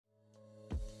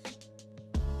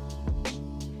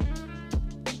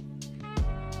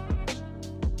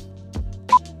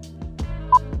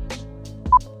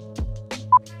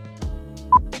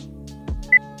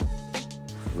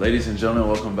Ladies and gentlemen,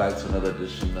 welcome back to another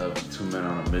edition of Two Men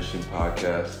on a Mission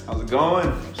podcast. How's it going?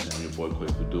 I'm your boy, Quick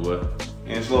Padua.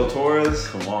 Angelo Torres.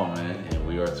 Come on, man. And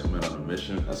we are Two Men on a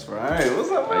Mission. That's right.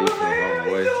 What's up, How you man? feeling, my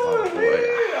boy?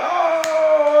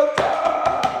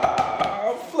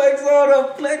 Oh,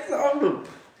 flex on them.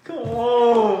 Come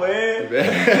on, man.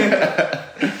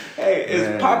 Hey,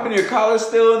 is popping your collar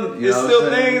still? It's still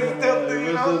things.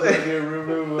 You know what I'm saying?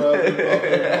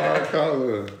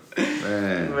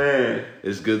 Man,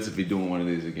 it's good to be doing one of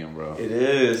these again, bro. It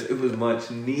is. It was much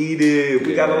needed.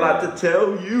 We got a lot to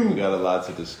tell you. We got a lot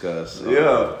to discuss.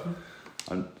 Yeah.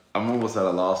 I'm almost at a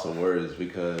loss of words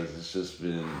because it's just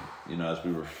been, as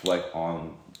we reflect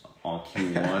on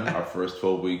Q1, our first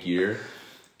 12-week year,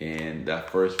 and that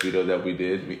first video that we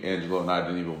did, Angelo and I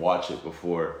didn't even watch it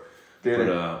before,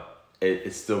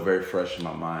 it's still very fresh in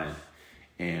my mind.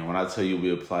 And when I tell you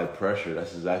we applied pressure,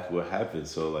 that's exactly what happened.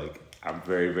 So, I'm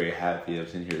very, very happy. I'm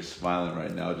sitting here smiling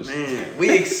right now. Man,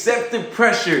 we accepted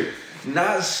pressure,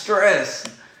 not stress.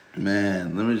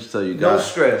 Man, let me just tell you guys. No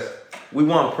stress. We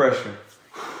want pressure.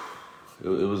 It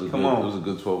was a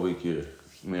good 12-week year.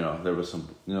 There was some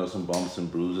bumps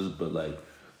and bruises, but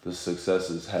the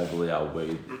successes heavily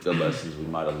outweighed the lessons we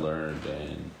might have learned,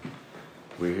 and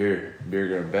we're here,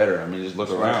 bigger and better. Just look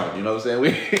around. Right. You know what I'm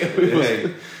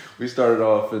saying? We started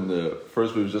off we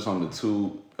was just on the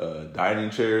two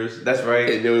dining chairs. That's right.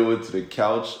 And then we went to the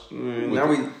couch.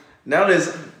 Now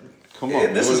this. Come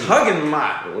on. This is hugging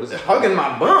my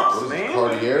bumps, man.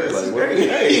 Cartier. What's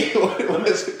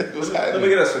happening? Let me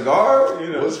get a cigar.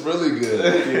 What's really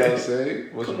good? You know what I'm saying?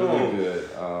 What's really good?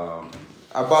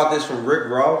 I bought this from Rick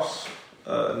Ross.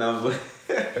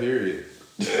 Period.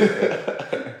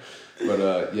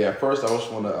 But first I just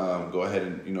want to go ahead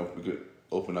and we could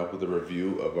open up with a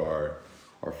review of our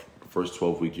first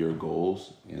 12-week year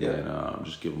goals, and then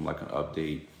just give them an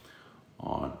update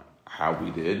on how we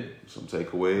did, some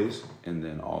takeaways, and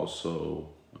then also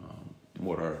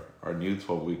what our new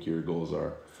 12-week year goals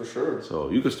are. For sure. So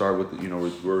you could start with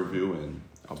your review, and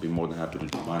I'll be more than happy to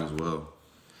do mine as well.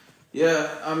 Yeah,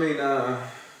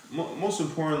 most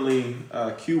importantly,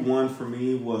 Q1 for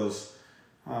me was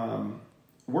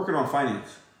working on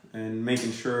finance and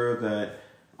making sure that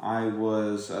I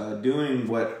was doing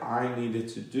what I needed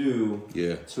to do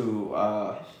to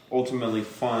ultimately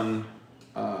fund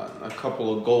a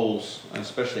couple of goals,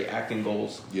 especially acting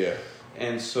goals. Yeah.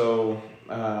 And so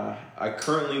I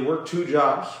currently work 2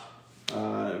 jobs,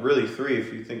 really 3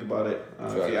 if you think about it,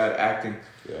 if you add acting.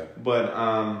 Yeah. But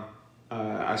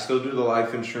I still do the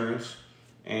life insurance,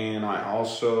 and I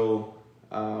also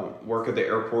work at the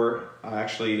airport. I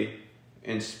actually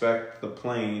inspect the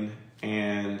plane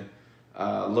and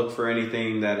look for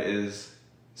anything that is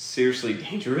seriously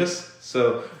dangerous.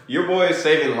 So your boy is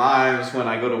saving lives when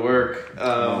I go to work.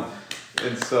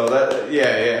 And so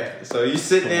So you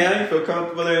sit down, you feel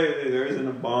comfortable there isn't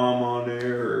a bomb on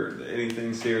there or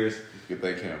anything serious. You can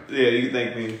thank him. Yeah, you can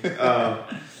thank me.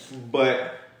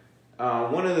 But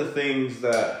one of the things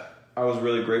that I was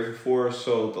really grateful for,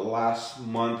 so the last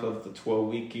month of the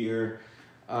 12-week year,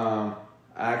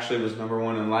 I actually was number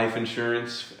 1 in life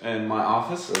insurance in my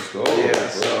office. Let's go. Yeah,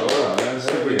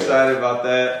 super excited about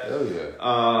that. Hell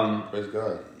yeah. Praise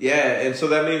God. Yeah, and so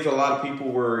that means a lot of people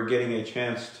were getting a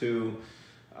chance to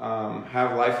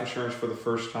have life insurance for the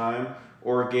first time,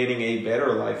 or getting a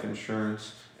better life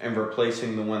insurance and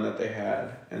replacing the one that they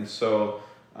had. And so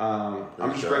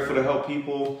I'm just grateful to help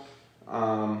people.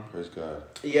 Praise God.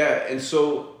 Yeah, and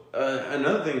so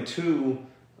another thing too,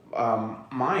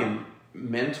 my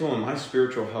mental and my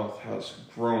spiritual health has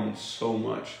grown so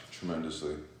much.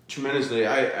 Tremendously.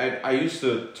 I used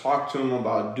to talk to him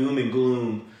about doom and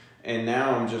gloom, and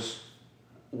now I'm just,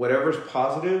 whatever's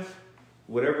positive,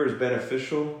 whatever is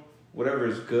beneficial, whatever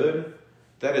is good,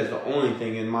 that is the only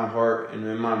thing in my heart and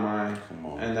in my mind. Come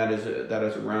on. And that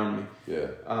is around me. Yeah.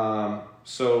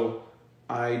 So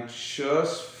I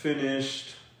just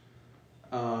finished,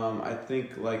 I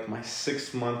think my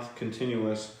 6-month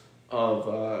continuous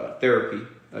of therapy,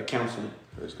 counseling.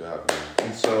 Praise God, man.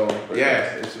 And so,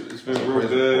 it's been real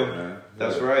good. Man.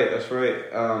 That's right.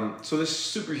 So this is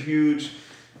super huge.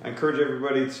 I encourage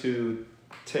everybody to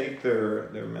take their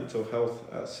mental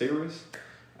health serious,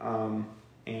 and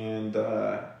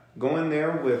go in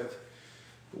there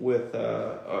with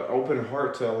an open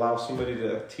heart to allow somebody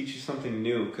to teach you something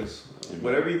new, because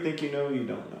whatever you think you know, you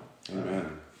don't know.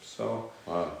 Amen. So,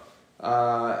 wow.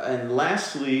 And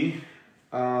lastly,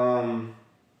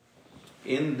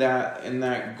 in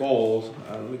that goal,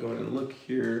 let me go ahead and look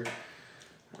here.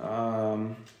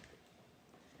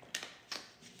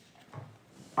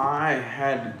 I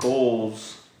had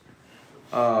goals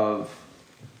of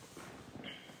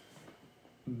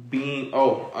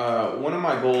one of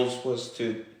my goals was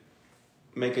to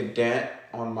make a dent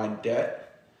on my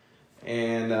debt,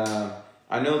 and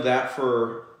I know that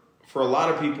for a lot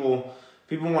of people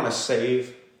want to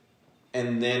save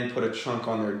and then put a chunk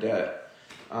on their debt.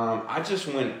 I just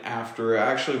went after it.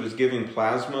 I actually was giving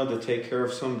plasma to take care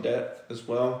of some debt as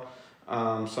well.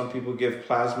 Some people give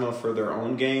plasma for their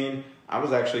own gain. I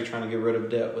was actually trying to get rid of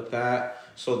debt with that.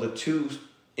 So the two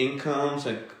incomes,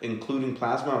 including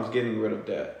plasma, I was getting rid of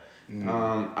debt.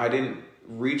 I didn't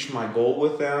reach my goal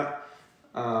with that,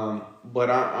 but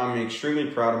I'm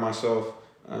extremely proud of myself,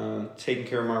 taking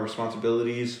care of my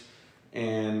responsibilities,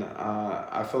 and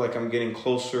I feel like I'm getting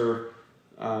closer,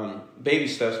 baby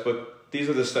steps, but these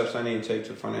are the steps I need to take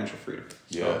to financial freedom.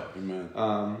 Yeah, amen.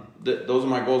 Those are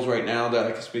my goals right now that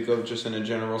I can speak of just in a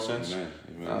general sense.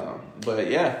 Amen. But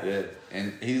yeah. Yeah,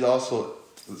 and he's also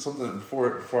something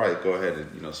before I go ahead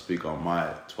and speak on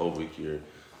my 12-week year.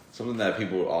 Something that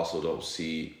people also don't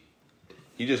see.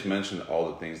 He just mentioned all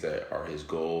the things that are his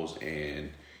goals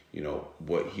and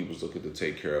what he was looking to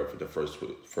take care of for the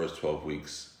first 12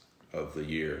 weeks of the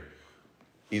year.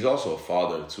 He's also a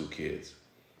father of 2 kids.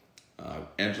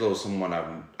 Angelo is someone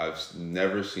I've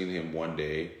never seen him one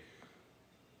day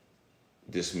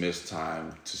dismiss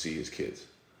time to see his kids.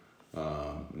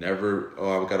 Never,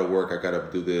 I've got to work, I got to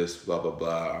do this, blah, blah,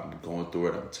 blah. I'm going through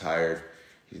it, I'm tired.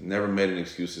 He's never made an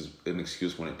excuse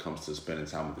when it comes to spending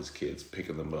time with his kids,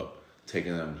 picking them up,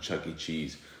 taking them to Chuck E.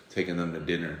 Cheese, taking them to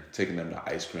dinner, taking them to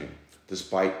ice cream.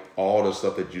 Despite all the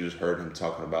stuff that you just heard him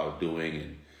talking about doing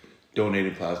and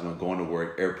donating plasma, going to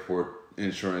work, airport,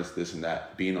 insurance, this and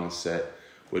that, being on set,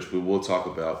 which we will talk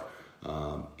about.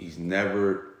 He's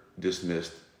never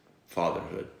dismissed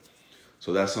fatherhood.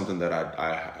 So that's something that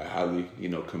I highly,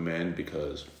 commend,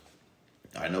 because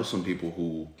I know some people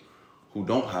who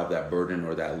don't have that burden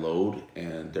or that load,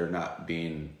 and they're not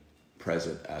being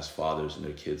present as fathers in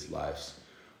their kids' lives.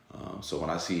 So when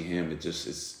I see him,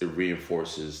 it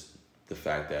reinforces the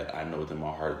fact that I know within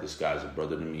my heart, this guy's a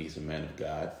brother to me. He's a man of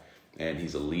God, and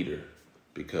he's a leader,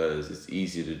 because it's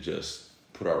easy to just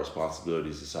put our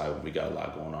responsibilities aside when we got a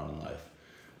lot going on in life.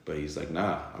 But he's like,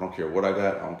 nah, I don't care what I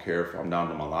got. I don't care if I'm down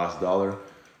to my last dollar. I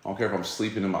don't care if I'm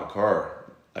sleeping in my car.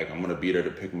 Like, I'm going to be there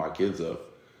to pick my kids up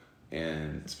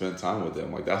and spend time with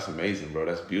them. Like, that's amazing, bro.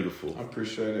 That's beautiful. I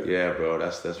appreciate it. Yeah, bro.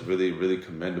 That's really, really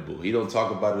commendable. He don't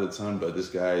talk about it a ton, but this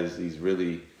guy he's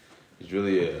really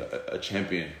a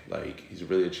champion. Like, he's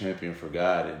really a champion for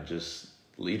God and just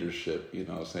leadership, you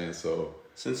know what I'm saying? So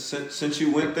since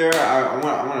you went there,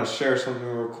 I want to share something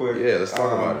real quick. Yeah, let's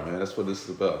talk about it, man. That's what this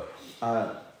is about.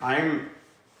 I'm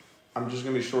just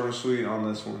gonna be short and sweet on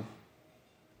this one.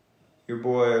 Your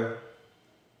boy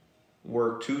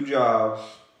worked 2 jobs,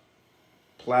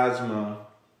 plasma,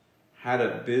 had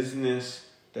a business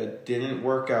that didn't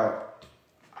work out.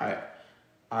 I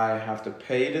have to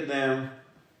pay to them,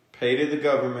 pay to the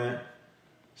government,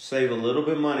 save a little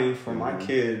bit of money for my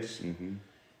kids. Mm-hmm.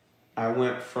 I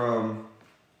went from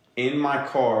in my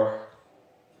car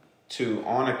to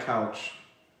on a couch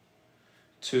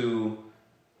to,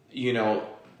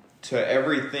 to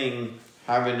everything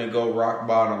having to go rock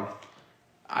bottom.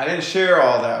 I didn't share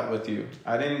all that with you.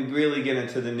 I didn't really get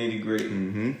into the nitty gritty.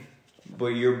 Mm-hmm. But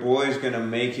your boy's going to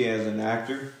make it as an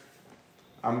actor.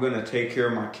 I'm going to take care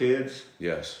of my kids.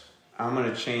 Yes. I'm going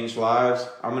to change lives.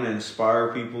 I'm going to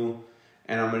inspire people.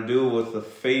 And I'm going to do it with the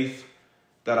faith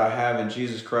that I have in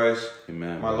Jesus Christ,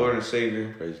 Amen, my Lord and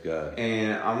Savior. Praise God.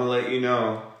 And I'm going to let you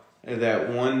know that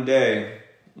one day,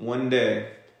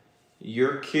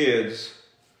 your kids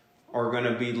are going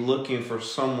to be looking for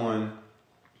someone,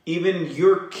 even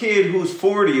your kid who's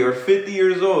 40 or 50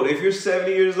 years old. If you're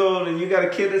 70 years old and you got a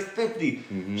kid that's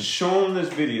 50, show them this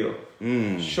video.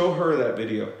 Show her that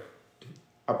video.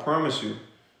 I promise you,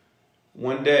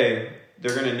 one day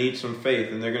they're going to need some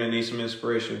faith and they're going to need some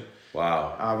inspiration.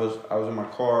 Wow. I was in my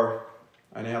car.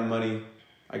 I didn't have money.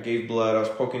 I gave blood. I was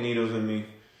poking needles in me.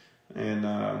 And,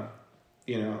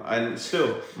 and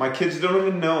still, my kids don't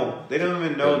even know. They don't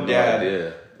even know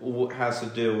Dad has to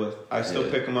deal with. I still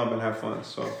pick them up and have fun.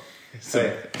 So,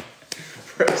 hey.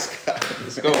 Praise God.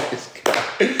 Let's go.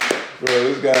 Bro,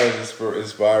 this guy is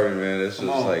inspiring, man. It's just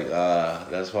like,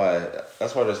 that's why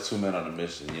there's 2 men on a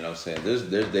mission. You know what I'm saying? There's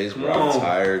days where I'm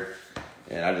tired.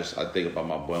 And I think about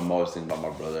my boy. I'm always thinking about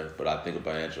my brother, but I think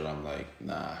about Andrew, and I'm like,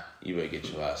 nah, you better get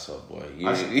your ass up, boy. You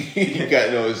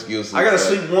got no excuses. I got to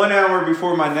sleep 1 hour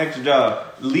before my next job.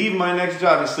 Leave my next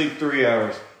job and sleep 3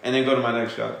 hours, and then go to my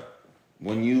next job.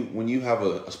 When you have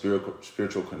a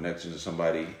spiritual connection to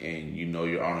somebody, and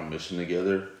you're on a mission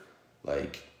together,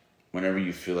 like whenever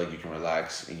you feel like you can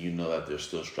relax, and you know that they're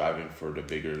still striving for the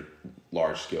bigger,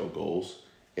 large scale goals,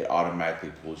 it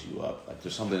automatically pulls you up. Like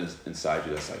there's something inside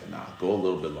you that's like, nah, go a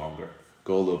little bit longer.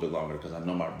 Go a little bit longer because I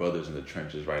know my brother's in the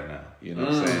trenches right now. You know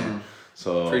what I'm saying?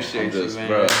 So Appreciate you, man.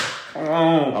 Bro,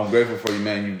 I'm grateful for you,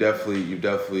 man. You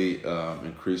definitely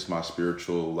increased my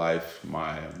spiritual life,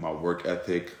 my work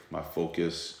ethic, my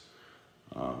focus.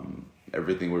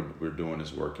 Everything we're doing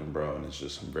is working, bro. And it's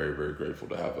just, I'm very, very grateful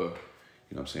to have a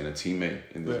teammate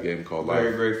in this game called life.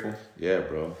 Very grateful. Yeah,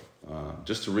 bro.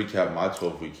 Just to recap my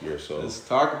 12-week year, so let's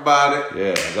talk about it.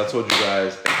 Yeah, as I told you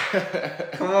guys.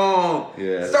 Come on.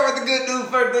 Yeah. Start with the good news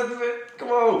first. Come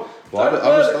on.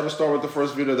 Well, I'll just start with the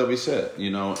first video that we said.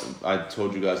 You know, I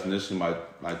told you guys initially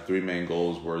my three main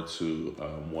goals were to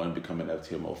one, become an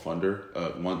FTMO funder.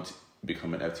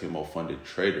 Become an FTMO funded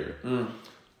trader.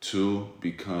 Two,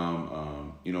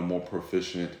 become more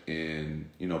proficient in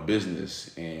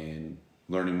business and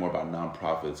learning more about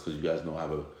nonprofits, because you guys know I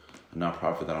have a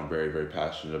nonprofit that I'm very, very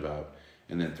passionate about.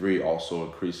 And then three, also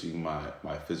increasing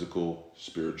my physical,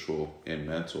 spiritual, and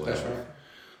mental health. That's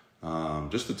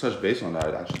right. Just to touch base on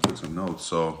that, I actually took some notes.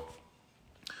 So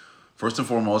first and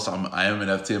foremost, I am an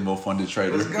FTMO funded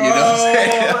trader. Let's go. You know what I'm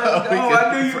saying? Let's go.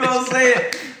 I knew you were going to say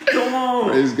it. Come on.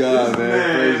 Praise God,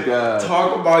 man. Praise God.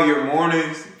 Talk about your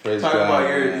mornings. Praise Talk God,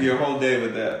 about your whole day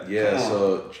with that. Yeah,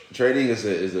 so trading is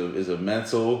a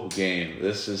mental game.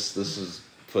 Let's just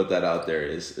put that out there.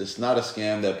 It's not a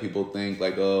scam that people think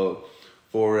like, oh,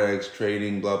 Forex,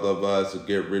 trading, blah, blah, blah. It's a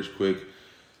get rich quick.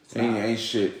 Ain't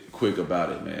shit quick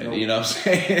about it, man. Nope. You know what I'm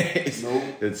saying?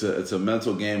 It's a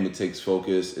mental game. It takes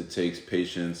focus. It takes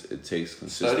patience. It takes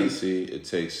consistency. It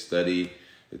takes study.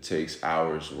 It takes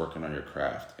hours working on your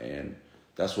craft. And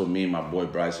that's what me and my boy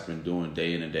Bryce have been doing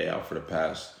day in and day out for the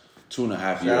past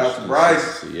 2.5 years. Shout out to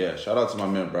Bryce. Yeah, shout out to my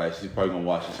man Bryce. He's probably going to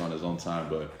watch this on his own time.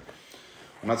 But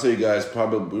when I tell you guys,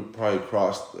 we probably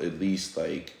crossed at least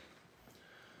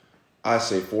I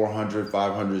say 400,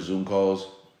 500 Zoom calls.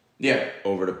 Yeah.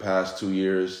 Over the past 2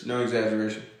 years. No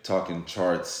exaggeration. Talking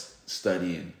charts,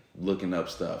 studying, looking up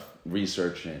stuff,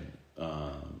 researching.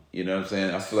 You know what I'm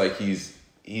saying? I feel like he's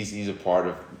a part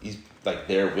of, he's like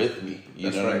there with me. You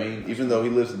know what I mean? Even though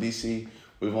he lives in DC,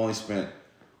 we've only spent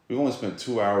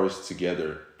 2 hours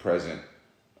together present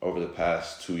over the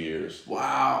past 2 years.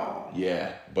 Wow.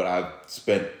 Yeah. But I've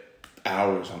spent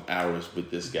hours on hours with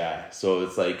this guy. So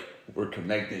it's like we're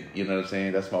connected. You know what I'm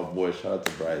saying? That's my boy. Shout out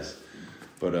to Bryce.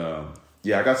 But I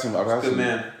got some. Good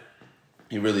man.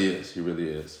 He really is.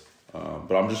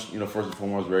 But I'm just, first and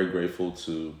foremost, very grateful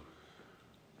to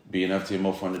be an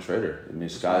FTMO funded trader. I mean,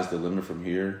 sky's the limit from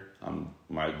here.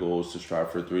 My goal is to strive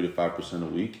for 3 to 5% a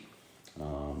week.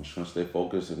 I'm just gonna stay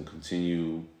focused and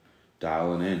continue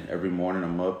dialing in. Every morning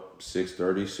I'm up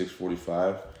 6:30,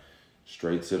 6:45,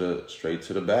 straight to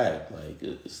the bag. Like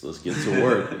let's get to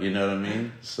work. You know what I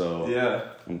mean? So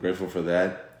yeah, I'm grateful for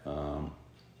that.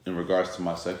 In regards to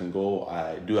my second goal,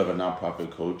 I do have a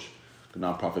nonprofit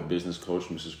business coach,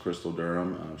 Mrs. Crystal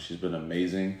Durham. She's been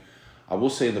amazing. I will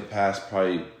say in the past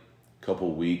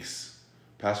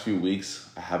few weeks,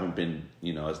 I haven't been,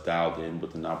 as dialed in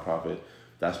with the nonprofit.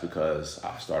 That's because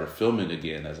I started filming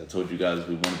again, as I told you guys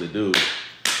we wanted to do.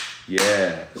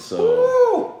 Yeah,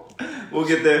 so woo! We'll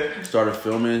get there. Started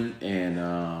filming, and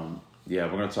we're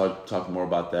gonna talk more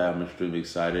about that. I'm extremely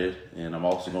excited, and I'm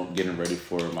also getting ready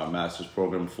for my master's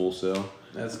program, Full Sail.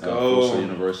 Let's go. Full Sail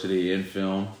University in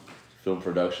film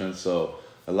production. So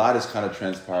a lot has kind of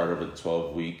transpired over the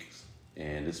 12 weeks,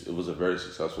 and it was a very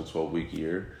successful 12-week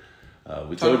year.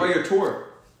 Talk about your tour.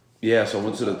 Yeah, so I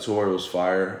went to the tour. It was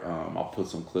fire. I'll put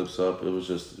some clips up. It was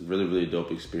just a really, really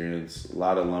dope experience. A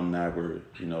lot of alumni were,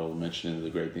 mentioning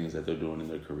the great things that they're doing in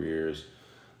their careers.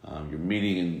 You're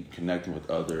meeting and connecting with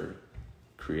other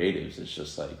creatives. It's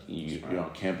just like you're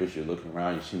on campus, you're looking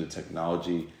around, you're seeing the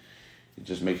technology. It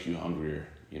just makes you hungrier.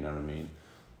 You know what I mean?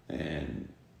 And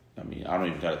I don't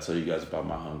even got to tell you guys about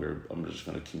my hunger. I'm just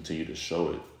going to continue to show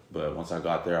it. But once I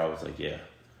got there, I was like, yeah,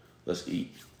 let's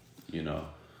eat,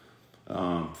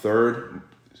 Third,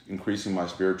 increasing my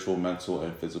spiritual, mental,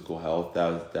 and physical health.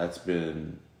 That's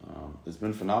been it's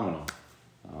been phenomenal.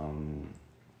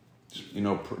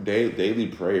 Daily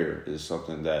prayer is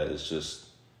something that is just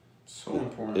so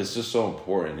important. It's just so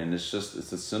important, and it's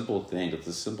a simple thing. It's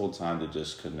a simple time to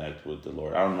just connect with the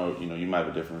Lord. I don't know, you might have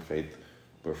a different faith,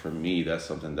 but for me, that's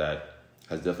something that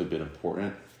has definitely been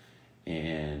important,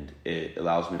 and it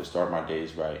allows me to start my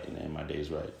days right and end my days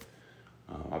right.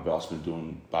 I've also been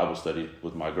doing Bible study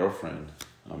with my girlfriend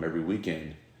every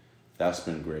weekend. That's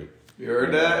been great. You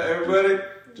heard that, everybody?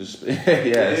 It's been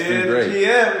great.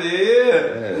 Yeah,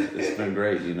 it's been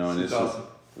great, and it's awesome.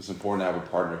 It's important to have a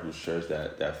partner who shares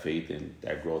that faith and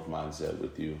that growth mindset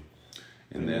with you.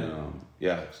 And then,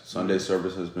 Sunday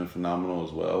service has been phenomenal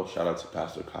as well. Shout out to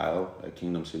Pastor Kyle at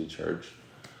Kingdom City Church.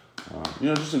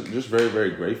 Just very,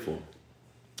 very grateful.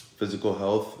 Physical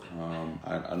health.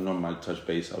 I know my touch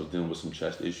base. I was dealing with some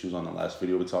chest issues on the last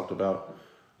video we talked about.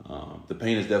 The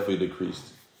pain is definitely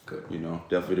decreased. Good.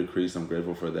 Definitely decreased. I'm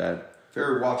grateful for that.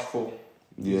 Very watchful.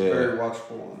 Yeah. He's very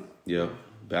watchful on it. Yeah.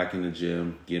 Back in the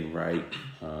gym, getting right.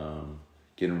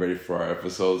 Getting ready for our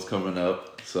episodes coming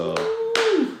up. So,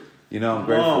 I'm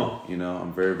grateful.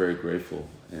 I'm very, very grateful.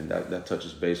 And that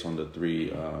touches base on the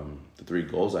three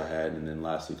goals I had. And then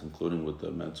lastly, concluding with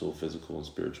the mental, physical, and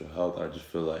spiritual health. I just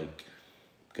feel like,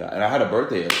 God, and I had a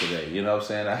birthday yesterday. You know what I'm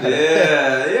saying? How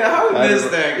we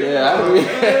missed that? Yeah.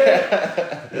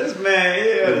 This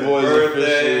man, the boy's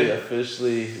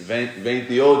officially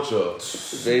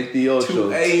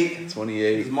 28.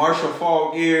 28. It's Marshall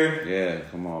Faulk year. Yeah,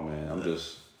 come on, man. I'm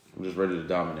just ready to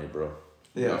dominate, bro.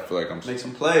 Yeah. I feel like I'm make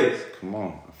some plays. Come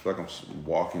on. I feel like I'm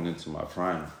walking into my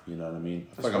prime. You know what I mean?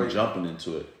 I feel like I'm jumping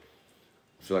into it.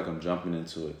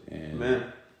 And man,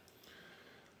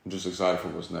 I'm just excited for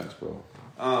what's next, bro.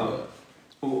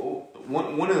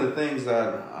 One of the things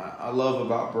that I love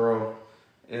about bro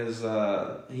is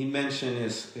he mentioned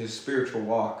his spiritual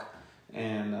walk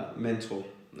and mental.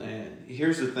 And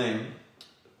here's the thing.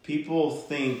 People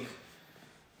think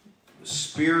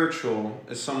spiritual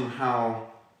is somehow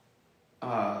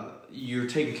you're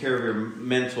taking care of your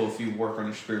mental if you work on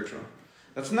your spiritual.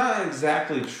 That's not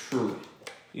exactly true.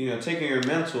 Taking your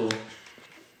mental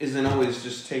isn't always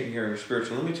just taking care of your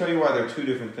spiritual. Let me tell you why they're two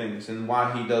different things and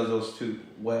why he does those two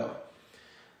well.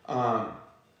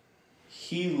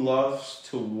 He loves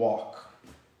to walk.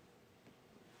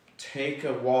 Take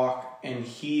a walk, and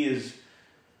he is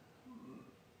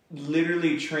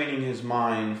literally training his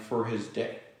mind for his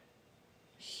day.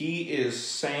 He is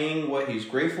saying what he's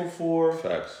grateful for.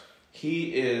 Facts.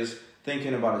 He is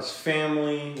thinking about his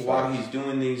family while he's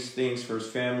doing these things for his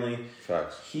family.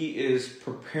 Facts. He is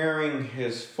preparing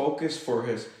his focus for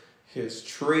his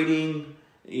trading,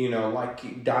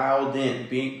 like dialed in,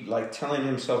 being like telling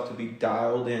himself to be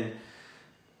dialed in.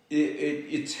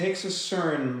 It takes a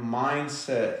certain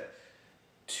mindset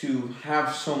to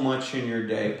have so much in your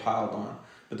day piled on.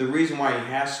 But the reason why he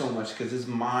has so much because his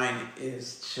mind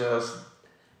is just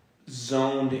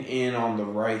zoned in on the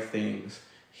right things.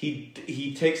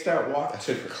 He takes that walk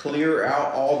to clear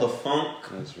out all the funk.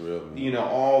 That's real, man.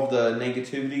 All the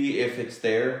negativity if it's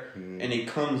there. And he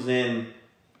comes in,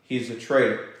 he's a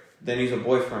trader. Then he's a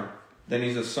boyfriend. Then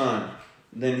he's a son.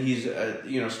 Then he's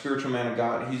a spiritual man of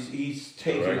God. He's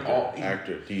taking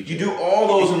actor, DJ. You do all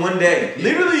those in one day.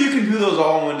 Literally, you can do those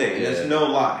all in one day. And it's no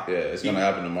lie. Yeah, it's gonna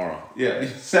happen tomorrow. Yeah,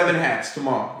 7 hats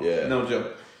tomorrow. Yeah, no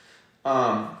joke.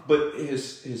 But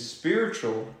his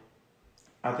spiritual,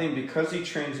 I think, because he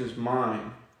trains his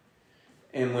mind,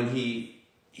 and when he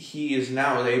is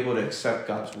now able to accept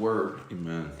God's word,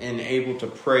 amen, and able to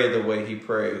pray the way he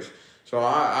prays. So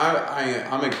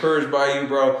I'm encouraged by you,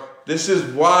 bro. This is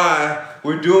why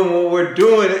we're doing what we're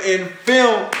doing in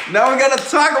film. Now we gotta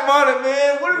talk about it,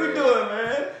 man. What are we doing,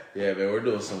 man? Yeah, man, we're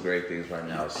doing some great things right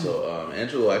now. So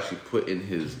Angelo actually put in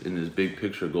his big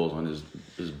picture goals on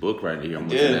his book right here. I'm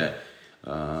looking at.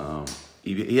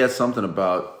 He had something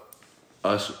about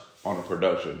us on a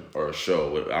production or a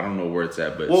show. I don't know where it's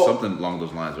at, but something along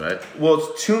those lines, right? Well,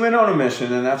 it's 2 Men on a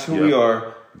Mission, and that's who we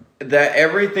are. That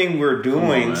everything we're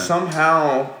doing,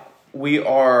 somehow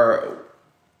we're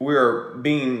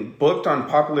being booked on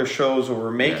popular shows, or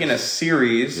we're making a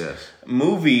series,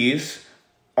 movies,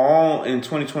 all in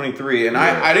 2023. And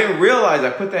I didn't realize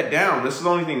I put that down. This is the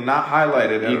only thing not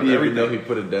highlighted. He didn't even know he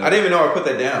put it down. I didn't even know I put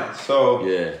that down. So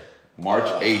yeah. March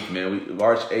 8th, man.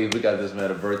 March 8th, we got this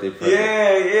man a birthday present.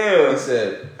 Yeah. He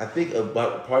said, I think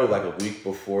about probably like a week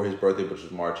before his birthday, which was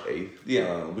March 8th.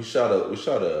 Yeah. We shot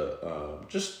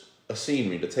just a scene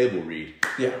read, a table read.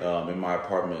 Yeah. In my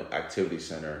apartment activity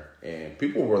center, and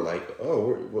people were like,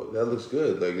 "Oh, that looks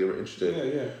good." Like they were interested.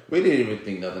 Yeah. We didn't even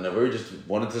think nothing of it. We just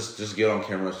wanted to just get on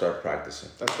camera and start practicing.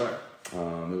 That's right.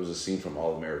 It was a scene from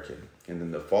All American, and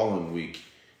then the following week,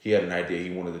 he had an idea he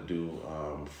wanted to do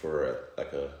for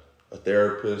a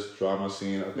therapist drama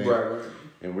scene, I think. Right.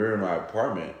 And we were in my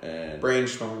apartment and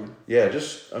brainstorming. Yeah,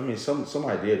 some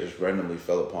idea just randomly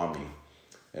fell upon me,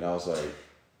 and I was like,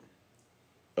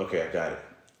 okay, I got it.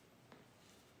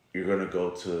 You're gonna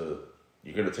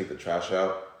take the trash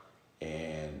out,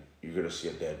 and you're gonna see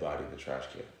a dead body in the trash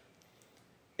can.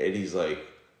 And he's like,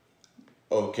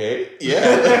 okay, yeah.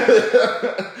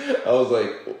 I was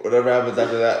like, whatever happens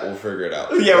after that, we'll figure it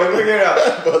out. Yeah, we'll figure it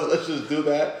out. But let's just do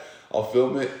that. I'll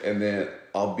film it, and then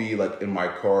I'll be like in my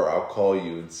car. I'll call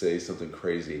you and say something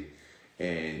crazy,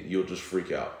 and you'll just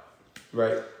freak out.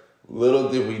 Right. Little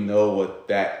did we know what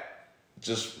that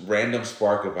just random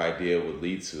spark of idea would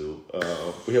lead to.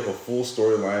 We have a full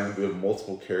storyline. We have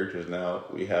multiple characters now.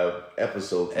 We have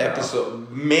episodes now.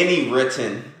 Many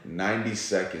written. 90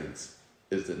 Seconds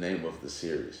is the name of the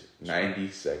series.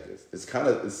 90 Seconds. It's kind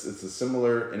of, it's a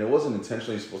similar, and it wasn't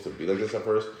intentionally supposed to be like this at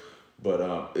first,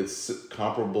 but it's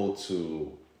comparable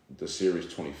to the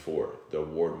series 24, the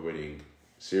award-winning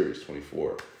series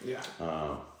 24. Yeah.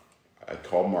 I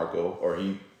call Marco, or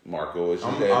Marco is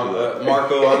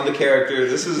Marco, I'm the character.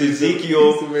 This is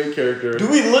Ezekiel. He's the main character. Do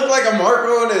we look like a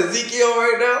Marco and Ezekiel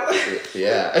right now?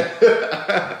 Yeah.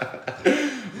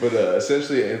 But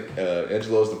essentially,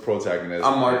 Angelo's the protagonist.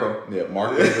 I'm Marco. Yeah,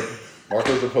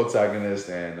 Marco's the protagonist,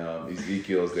 and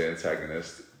Ezekiel's the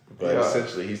antagonist. But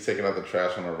essentially, he's taking out the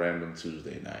trash on a random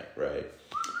Tuesday night, right?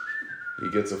 He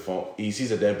gets a phone. He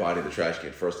sees a dead body in the trash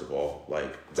can. First of all,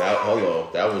 like that. Hello,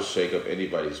 that would shake up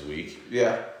anybody's week.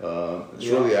 Yeah.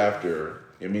 Shortly after,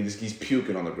 I mean, he's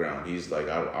puking on the ground. He's like,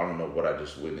 I don't know what I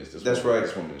just witnessed. This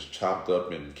woman is chopped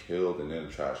up and killed, and in a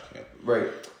trash can. Right.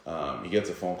 He gets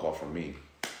a phone call from me,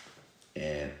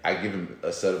 and I give him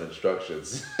a set of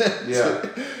instructions. Yeah.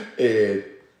 And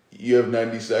you have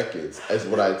 90 seconds. That's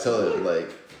what I tell him.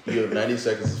 Like, you have 90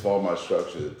 seconds to follow my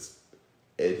instructions.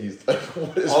 And he's like,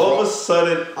 what is all wrong? of a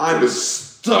sudden, I'm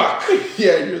stuck.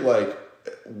 Yeah, you're like,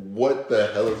 what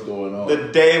the hell is going on?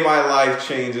 The day my life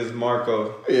changes,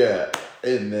 Marco. Yeah.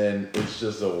 And then it's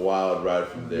just a wild ride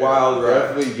from there. Wild ride.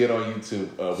 Definitely get on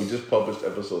YouTube. We just published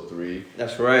episode 3.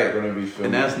 That's right. We're going to be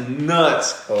filming. And that's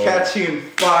nuts. Catching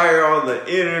fire on the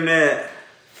internet.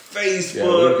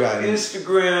 Facebook,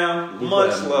 Instagram,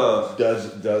 much love.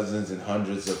 Dozens and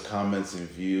hundreds of comments and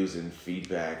views and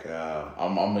feedback.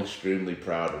 I'm extremely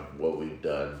proud of what we've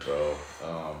done, bro.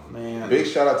 Man, big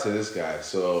shout out to this guy.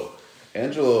 So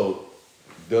Angelo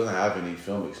doesn't have any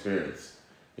film experience.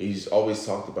 He's always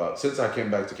talked about, since I came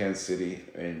back to Kansas City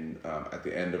in at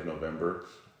the end of November,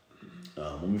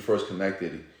 when we first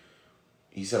connected,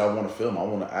 he said, I want to film, I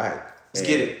want to act. Let's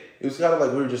get it. It was kind of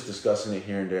like we were just discussing it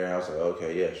here and there. And I was like,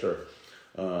 okay, yeah, sure.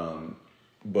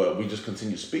 But we just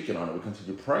continued speaking on it. We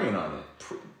continued praying on it.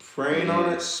 Praying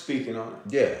on it, speaking on it.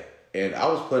 Yeah. And I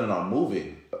was planning on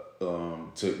moving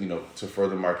to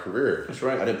further my career. That's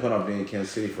right. I didn't plan on being in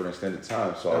Kansas City for an extended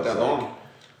time. So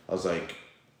I was like,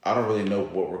 I don't really know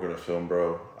what we're going to film,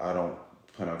 bro. I don't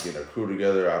plan on getting a crew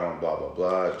together. I don't blah, blah,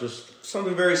 blah. It's just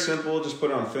something very simple. Just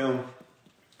put it on film.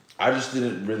 I just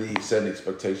didn't really set any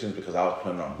expectations because I was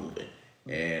planning on moving.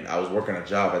 And I was working a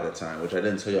job at that time, which I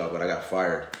didn't tell y'all, but I got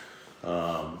fired.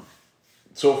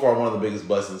 So far, one of the biggest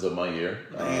blessings of my year.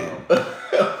 Man,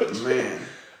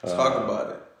 talk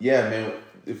about it. Yeah, man.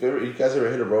 If you guys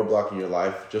ever hit a roadblock in your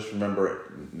life, just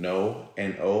remember no,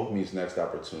 N-O means next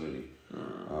opportunity.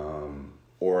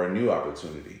 Or a new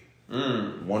opportunity.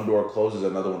 One door closes,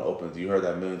 another one opens. You heard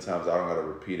that a million times. I don't got to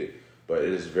repeat it. But it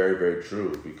is very, very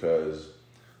true because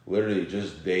literally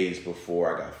just days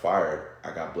before I got fired,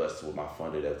 I got blessed with my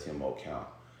funded FTMO account.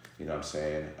 You know what I'm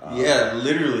saying? Yeah,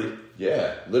 literally.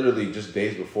 Yeah, literally just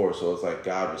days before. So it's like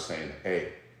God was saying,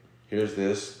 hey, here's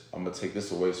this. I'm going to take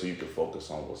this away so you can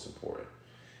focus on what's important.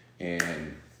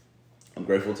 And I'm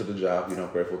grateful to the job,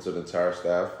 grateful to the entire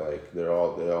staff. Like, they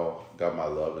all got my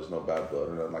love. There's no bad blood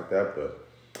or nothing like that.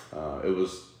 But it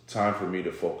was time for me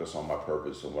to focus on my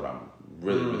purpose and what I'm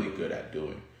really, really good at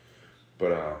doing.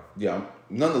 But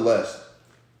nonetheless,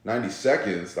 90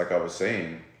 Seconds, like I was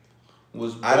saying,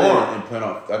 was born.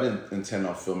 I didn't intend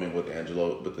on filming with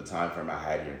Angelo with the time frame I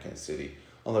had here in Kansas City.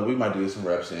 I'm like, we might do some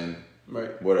reps in,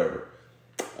 right? Whatever.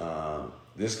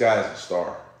 This guy's a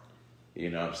star. You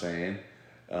know what I'm saying?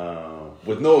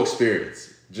 With no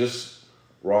experience, just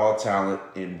raw talent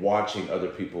in watching other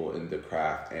people in the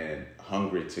craft and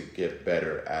hungry to get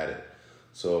better at it.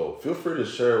 So feel free to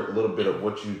share a little bit of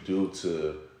what you do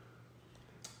to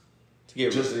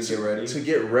get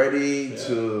ready,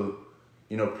 to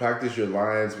practice your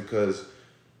lines, because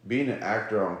being an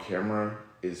actor on camera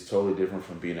is totally different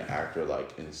from being an actor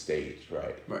like in stage,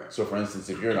 right? So for instance,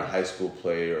 if you're in a high school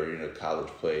play or you're in a college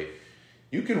play,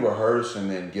 you can rehearse and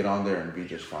then get on there and be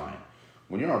just fine.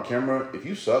 When you're on camera, if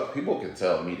you suck, people can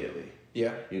tell immediately.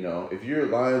 Yeah. If your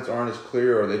lines aren't as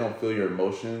clear or they don't feel your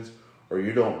emotions or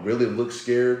you don't really look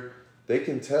scared, they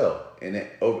can tell. And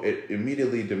it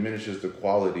immediately diminishes the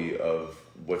quality of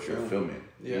what you're filming.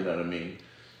 Yeah. You know what I mean?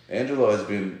 Angelo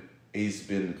he's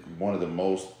been one of the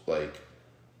most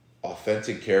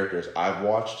authentic characters I've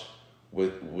watched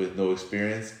with no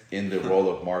experience in the role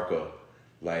of Marco.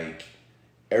 Like,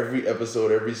 every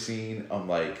episode, every scene, I'm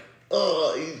like,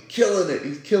 oh, he's killing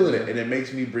it. And it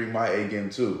makes me bring my A game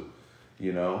too.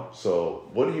 You know, so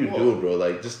what do you do, bro?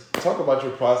 Like, just talk about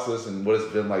your process and what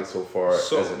it's been like so far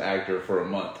as an actor for a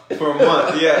month. For a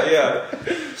month, yeah.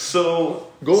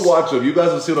 So go watch him. You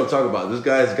guys will see what I'm talking about. This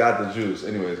guy's got the juice.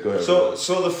 Anyways, go ahead.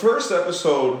 So the first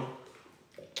episode,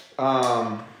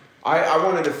 I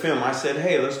wanted to film. I said,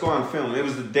 hey, let's go on film. It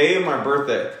was the day of my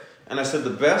birthday, and I said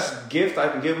the best gift I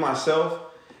can give myself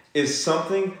is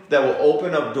something that will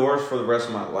open up doors for the rest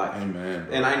of my life. Amen.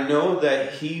 Bro. And I know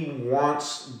that he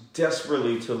wants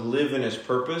desperately to live in his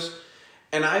purpose.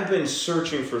 And I've been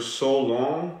searching for so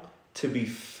long to be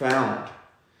found.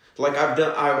 Like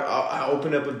I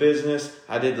opened up a business.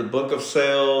 I did the book of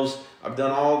sales. I've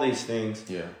done all these things.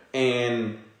 Yeah.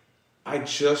 And I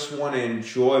just want to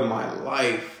enjoy my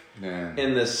life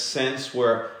in the sense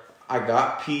where I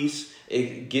got peace.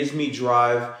 It gives me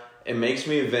drive. It makes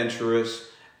me adventurous.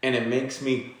 And it makes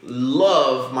me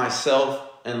love myself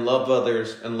and love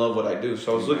others and love what I do.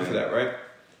 So I was looking for that, right?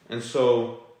 And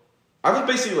so I was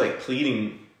basically like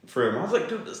pleading for him. I was like,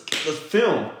 dude, let's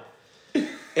film.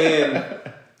 And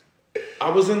I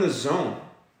was in the zone.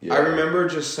 Yeah. I remember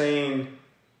just saying,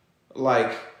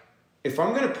 like, if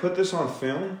I'm going to put this on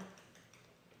film,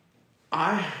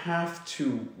 I have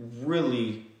to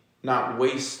really not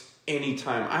waste any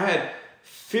time. I had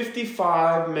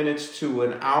 55 minutes to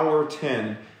an hour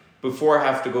 10 before I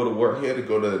have to go to work. You had to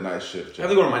go to the night shift. I have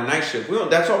to go to my night shift.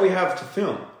 That's all we have to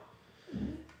film.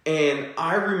 And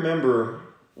I remember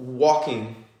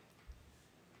walking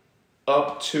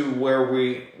up to where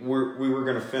we were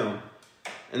going to film.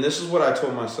 And this is what I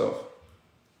told myself.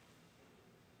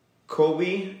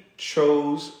 Kobe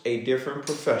chose a different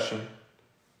profession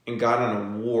and got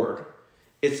an award.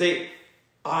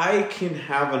 I can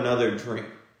have another dream.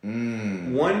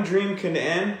 One dream can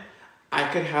end, I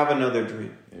could have another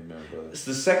dream. Amen, brother.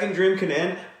 The second dream can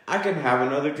end, I can have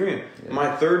another dream. Yeah.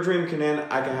 My third dream can end,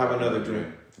 I can have another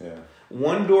dream. Yeah.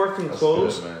 One door can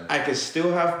close, good, I can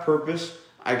still have purpose,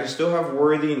 I can still have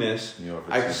worthiness,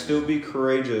 I can still be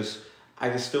courageous, I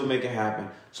can still make it happen.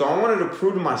 So I wanted to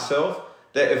prove to myself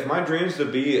that if my dream is to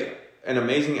be an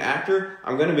amazing actor,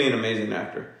 I'm going to be an amazing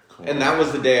actor. And that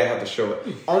was the day I had to show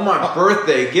it. On my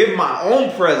birthday, give my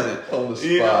own present. On the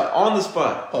spot. Yeah, on the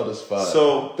spot. On the spot.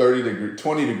 So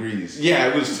 20 degrees. Yeah,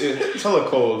 it was hella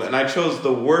cold. And I chose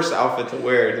the worst outfit to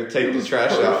wear to take the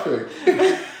trash out.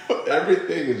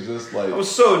 Everything is just like... I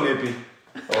was so nippy.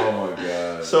 Oh my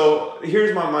God. So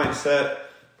here's my mindset.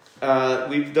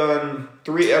 We've done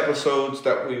 3 episodes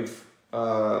that we've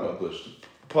published.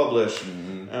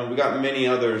 Mm-hmm. And we got many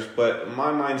others. But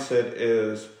my mindset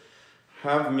is...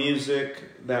 have music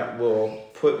that will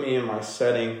put me in my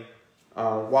setting.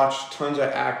 Watch tons of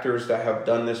actors that have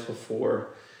done this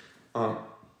before.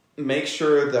 Make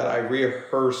sure that I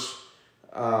rehearse,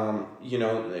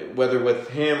 whether with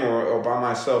him or by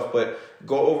myself, but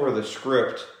go over the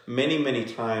script many, many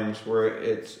times where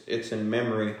it's in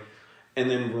memory. And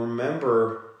then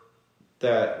remember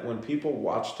that when people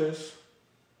watch this,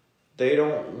 they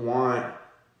don't want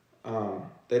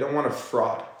a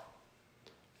fraud.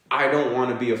 I don't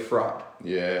want to be a fraud.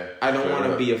 Yeah. I don't want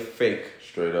to be a fake.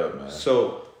 Straight up, man.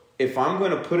 So if I'm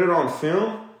going to put it on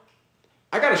film,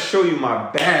 I got to show you my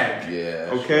bag. Yeah.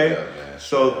 Okay? Up, man.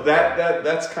 So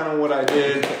that's kind of what I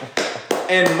did.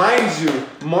 And mind you,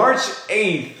 March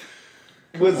 8th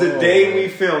was the day we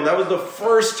filmed. That was the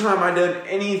first time I did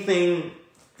anything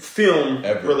film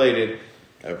related.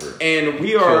 Ever. And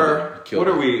we are, what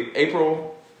are we,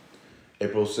 April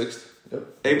 6th? Yep.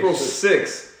 April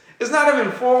 6th. It's not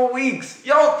even 4 weeks.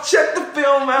 Yo, check the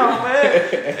film out,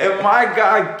 man. And my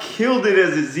guy killed it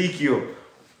as Ezekiel.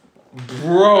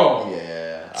 Bro.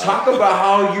 Yeah. Talk about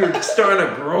how you're starting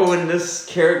to grow in this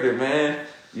character, man.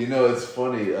 You know, it's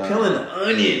funny. Peeling an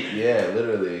onion. Yeah,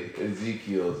 literally.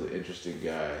 Ezekiel's an interesting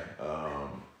guy.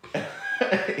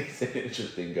 He's an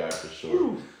interesting guy for sure.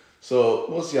 Ooh. So,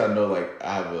 most of y'all know, like,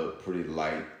 I have a pretty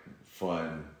light,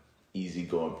 fun,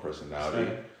 easygoing personality.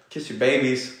 Right. Kiss your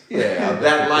babies. Yeah,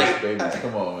 that light. Babies.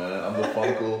 Come on, man. I'm the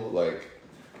Funkle. Like,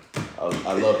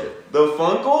 I love it. The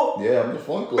Funkle? Yeah, I'm the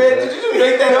Funkle. Man, did you just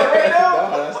make that up right now?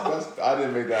 No, I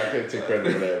didn't make that. I can't take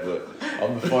credit for that, but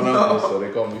I'm the fun uncle, so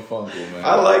they call me Funkle, man.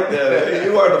 I like that.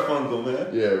 You are the Funkle,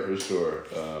 man. Yeah, for sure.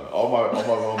 All my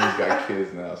homies got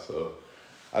kids now, so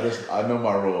I know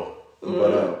my role.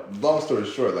 But long story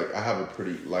short, like, I have a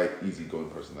pretty light, easygoing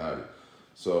personality.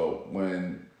 So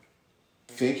when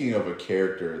thinking of a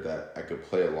character that I could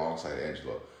play alongside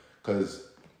Angelo, because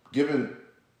given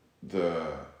the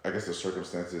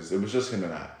circumstances, it was just him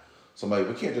and I. So I'm like,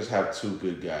 we can't just have 2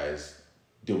 good guys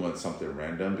doing something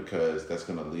random, because that's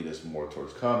going to lead us more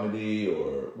towards comedy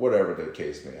or whatever the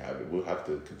case may have. We'll have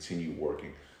to continue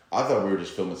working. I thought we were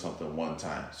just filming something one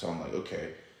time. So I'm like,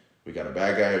 okay, we got a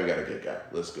bad guy, we got a good guy.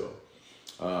 Let's go.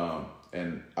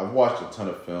 And I've watched a ton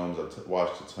of films. I've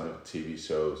watched a ton of TV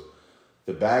shows.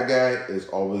 The bad guy is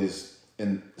always,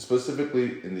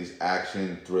 specifically in these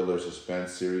action, thriller,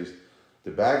 suspense series,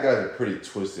 the bad guy's a pretty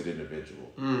twisted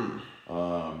individual.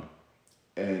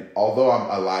 And although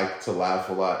I like to laugh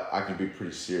a lot, I can be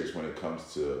pretty serious when it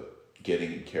comes to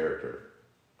getting in character.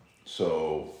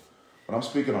 So when I'm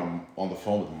speaking on the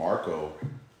phone with Marco,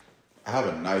 I have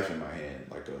a knife in my hand,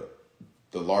 like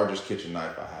the largest kitchen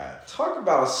knife I have. Talk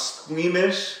about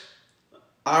squeamish.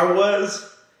 I was.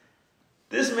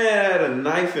 This man had a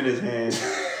knife in his hand.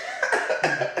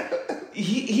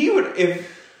 he would,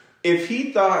 if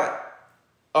he thought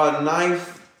a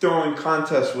knife throwing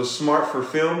contest was smart for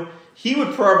film, he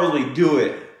would probably do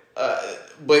it.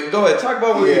 But go ahead, talk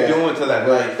about what you're doing to that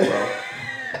knife, bro.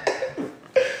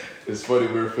 It's funny,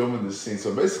 we were filming this scene.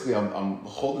 So basically, I'm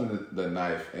holding the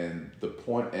knife, and the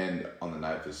point end on the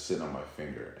knife is sitting on my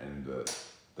finger, and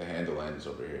the handle end is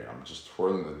over here. I'm just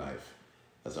twirling the knife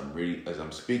as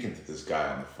I'm speaking to this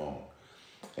guy on the phone.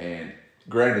 And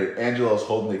granted, Angelo's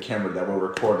holding the camera that we're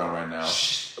recording on right now.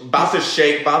 About to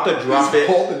shake, about to drop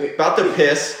it, about to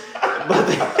piss,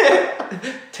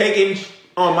 taking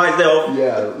on myself.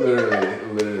 Yeah,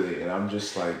 literally. And I'm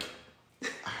just like,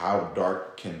 how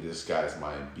dark can this guy's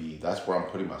mind be? That's where I'm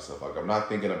putting myself. Like, I'm not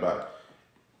thinking about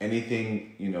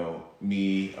anything,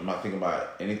 me. I'm not thinking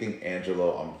about anything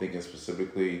Angelo. I'm thinking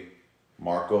specifically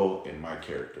Marco and my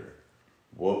character.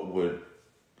 What would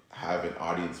have an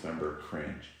audience member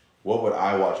cringe? What would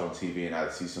I watch on TV and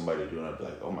I'd see somebody doing it? I'd be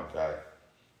like, oh my God.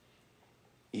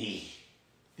 Yeah.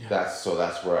 That's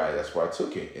where I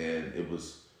took it. And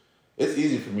it's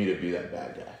easy for me to be that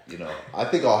bad guy. I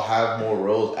think I'll have more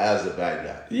roles as a bad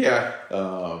guy. Yeah.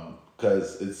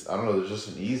 Cause I don't know, there's just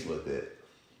an ease with it.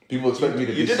 People expect me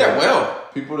to be You did that well.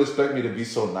 People expect me to be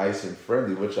so nice and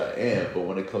friendly, which I am. But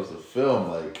when it comes to film,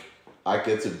 like, I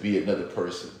get to be another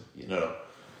person,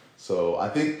 So I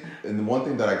think, and the one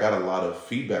thing that I got a lot of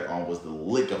feedback on was the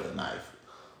lick of the knife.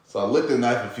 So I licked the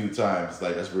knife a few times,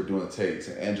 like, as we were doing takes,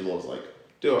 and Angelo was like,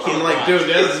 dude, I'm like, dude,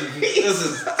 this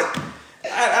is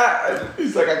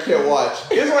he's like, I can't watch.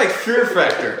 It's like Fear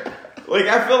Factor. Like,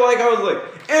 I feel like I was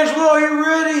like, Angelo, are you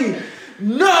ready?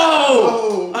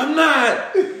 No, I'm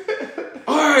not.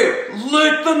 All right,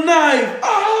 lick the knife.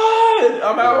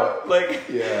 I'm out. Like,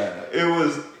 yeah, it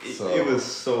was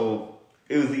evil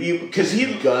because he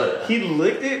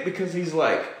licked it because he's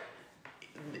like,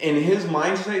 in his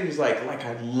mindset, he's like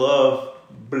I love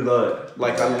blood.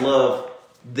 Like, I love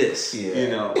this.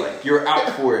 Yeah. Like, you're out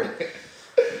for it.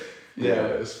 Yeah,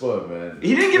 it's fun, man.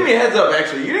 He didn't give me a heads up,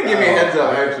 actually. You didn't give me a heads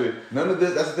up, actually. None of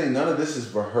this, that's the thing, none of this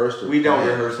is rehearsed or we don't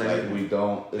planned. rehearse anything. Like, we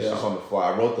don't, it's just on the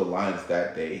fly. I wrote the lines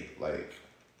that day, like,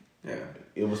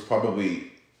 it was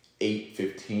probably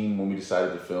 8:15 when we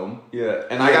decided to film. Yeah,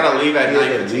 and I gotta leave at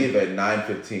 9:15. Leave at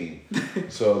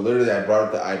 9:15. So literally, I brought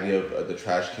up the idea of the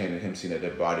trash can and him seeing a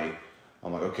dead body.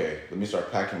 I'm like, okay, let me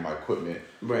start packing my equipment.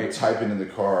 Right. And typing in the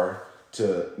car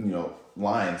to,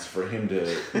 lines for him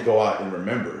to go out and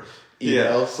remember. You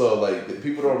know? So, like,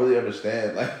 people don't really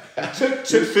understand. Like, took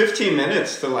 15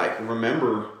 minutes to, like,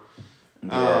 remember.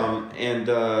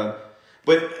 Yeah.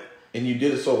 But you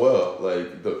did it so well.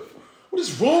 Like, what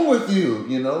is wrong with you?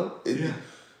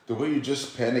 The way you're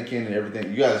just panicking and everything.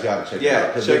 You guys gotta check it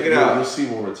out. Check it out. You'll see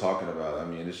what we're talking about. I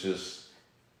mean, it's just.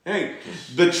 Hey,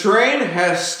 the train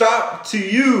has stopped to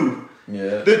you.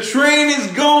 Yeah. The train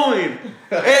is going.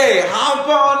 Hey, hop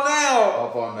on now.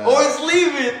 Hop on now. Or it's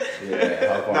leaving.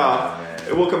 Yeah, hop on now,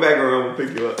 man. We'll come back around. We'll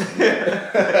pick you up.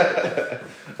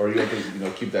 Or you have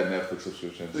to, keep that Netflix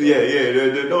subscription. So. Yeah.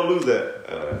 Don't lose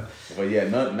that. But yeah,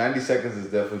 90 Seconds has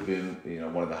definitely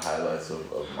been, one of the highlights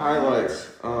of my highlights.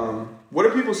 career. What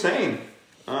are people saying?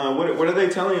 What are they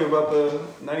telling you about the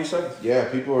 90 Seconds? Yeah,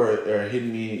 people are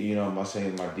hitting me, my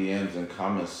DMs and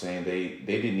comments saying they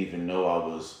didn't even know I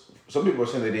was. Some people are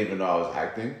saying they didn't even know I was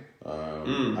acting.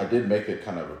 I did make it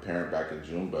kind of apparent back in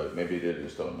June, but maybe they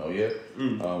just don't know yet,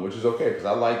 which is okay because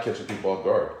I like catching people off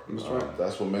guard. That's right.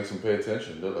 That's what makes them pay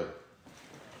attention. They're like,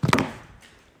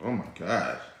 "Oh my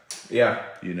gosh!" Yeah,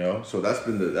 So that's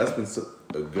been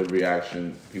a good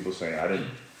reaction. People saying, "I didn't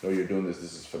know you're doing this.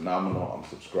 This is phenomenal. I'm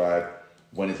subscribed.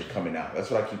 When is it coming out?" That's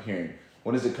what I keep hearing.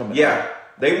 When is it coming out? Yeah,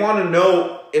 they want to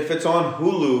know if it's on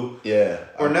Hulu. Yeah,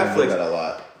 or Netflix. That a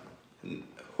lot.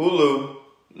 Hulu,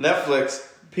 Netflix,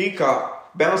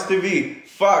 Peacock, Bounce TV,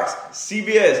 Fox,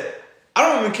 CBS. I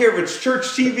don't even care if it's church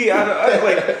TV. I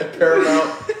like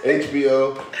Paramount,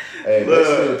 HBO. Hey,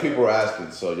 basically, people are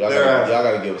asking, so y'all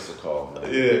gotta give us a call.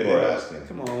 Man. Yeah, people are asking.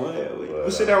 Come on, we'll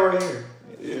sit down right here.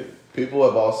 Yeah. People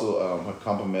have also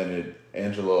complimented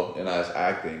Angelo and I's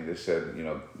acting. They said, you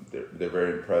know, they're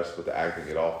very impressed with the acting.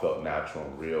 It all felt natural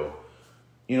and real.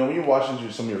 You know, when you're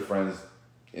watching some of your friends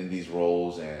in these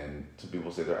roles, and some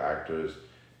people say they're actors,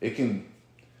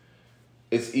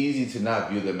 it's easy to not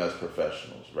view them as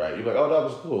professionals, right? You're like, oh, that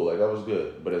was cool, like that was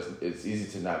good, but it's easy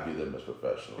to not view them as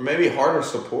professionals. Or maybe harder to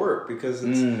support because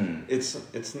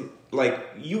it's like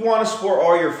you want to support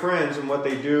all your friends and what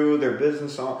they do, their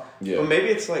business on, but maybe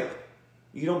it's like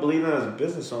you don't believe them as a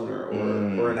business owner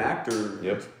or an actor.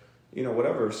 Yep. You know,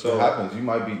 whatever. So it happens. You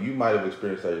might have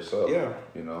experienced that yourself. Yeah.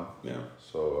 You know. Yeah.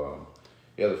 So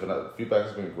the feedback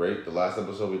has been great. The last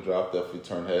episode we dropped definitely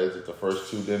turned heads. If the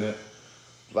first two didn't.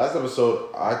 Last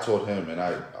episode, I told him, and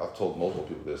I've told multiple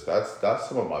people this. That's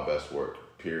some of my best work.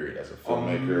 Period. As a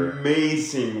filmmaker.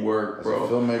 Amazing work, bro. As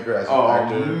a filmmaker, as an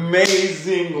actor.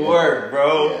 Amazing work,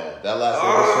 bro. Yeah. That last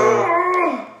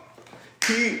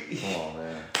episode. Come on,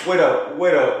 man.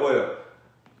 Wait up.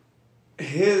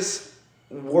 His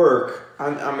work. I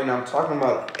mean, I'm talking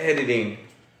about editing,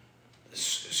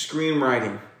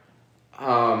 screenwriting.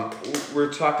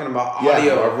 We're talking about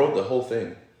audio. Yeah, I wrote the whole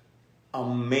thing.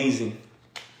 Amazing.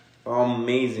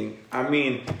 I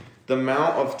mean, the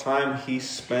amount of time he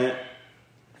spent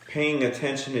paying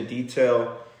attention to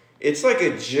detail, it's like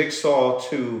a jigsaw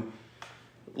to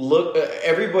look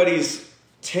everybody's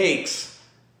takes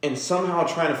and somehow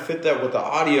trying to fit that with the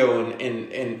audio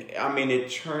and I mean, it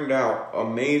turned out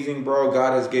amazing, bro.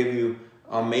 God has gave you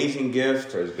amazing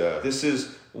gift. Praise God. This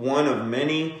is one of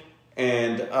many,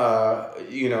 and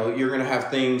you know, you're gonna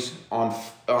have things on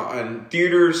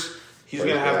theaters. He's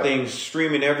going to have things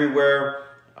streaming everywhere.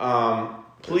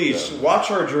 Please watch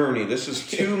our journey. This is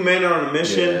two men on a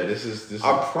mission. Yeah, this is.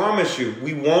 I promise you,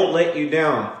 we won't let you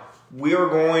down. We are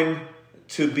going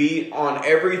to be on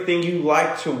everything you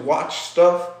like to watch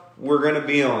stuff. We're going to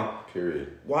be on.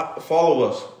 Period. Follow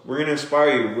us. We're going to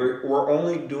inspire you. We're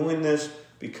only doing this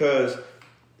because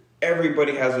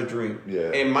everybody has a dream. Yeah.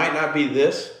 It might not be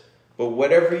this, but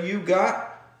whatever you got,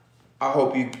 I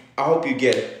hope you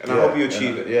get it, and I hope you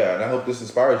achieve it. Yeah, and I hope this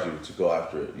inspires you to go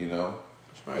after it, you know?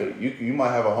 Right. You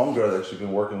might have a homegirl that you've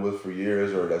been working with for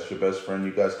years, or that's your best friend.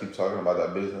 You guys keep talking about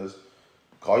that business.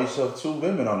 Call yourself two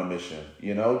women on a mission,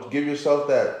 you know? Give yourself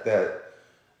that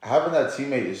having that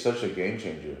teammate is such a game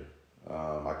changer.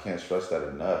 I can't stress that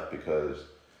enough, because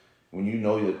when you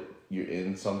know that you're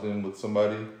in something with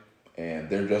somebody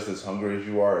and they're just as hungry as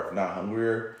you are, if not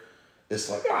hungrier, it's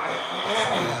like,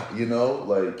 you know,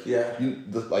 like,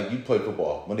 you play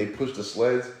football. When they push the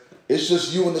sleds, it's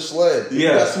just you and the sled. Yeah.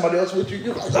 You got somebody else with you.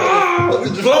 You're like,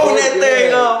 blowing that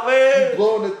thing up, man. You're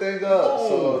blowing the thing up. Oh.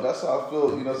 So that's how I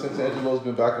feel, you know, since Angelo's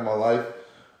been back in my life.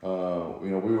 You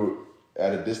know, we were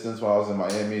at a distance when I was in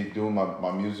Miami doing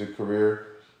my music career.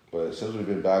 But since we've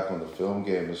been back on the film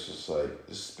game, it's just like,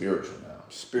 it's spiritual now.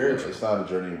 Spiritual. It's not a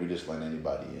journey we just let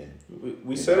anybody in.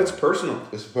 We said it's personal.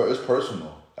 It's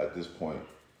personal at this point.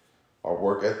 Our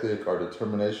work ethic, our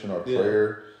determination, our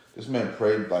prayer. This man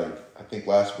prayed, like, I think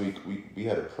last week we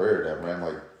had a prayer that ran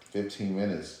like 15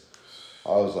 minutes.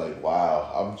 I was like,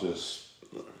 wow,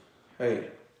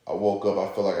 I woke up, I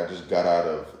feel like I just got out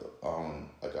of,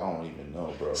 like, I don't even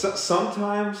know, bro.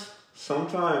 Sometimes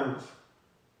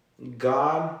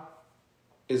God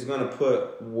is going to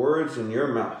put words in your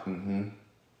mouth. Mm-hmm.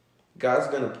 God's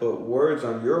going to put words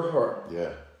on your heart.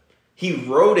 Yeah. He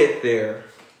wrote it there.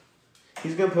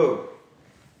 He's going to put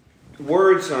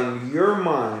words on your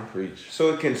mind. Preach.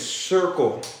 So it can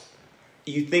circle.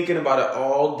 You thinking about it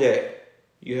all day.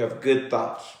 You have good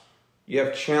thoughts. You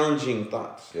have challenging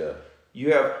thoughts. Yeah.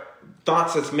 You have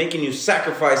thoughts that's making you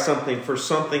sacrifice something for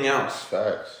something else.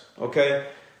 Facts. Okay?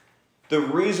 The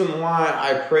reason why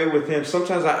I pray with him,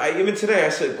 sometimes I even today I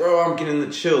said, bro, I'm getting the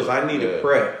chills. I need to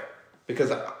pray.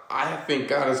 Because I think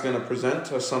God is going to present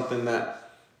to us something that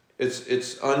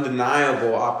it's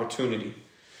undeniable opportunity.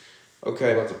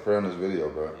 Okay. We're about to pray on this video,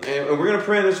 bro. And we're going to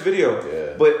pray in this video.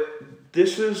 Yeah. But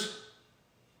this is,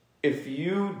 if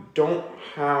you don't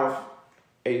have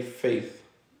a faith,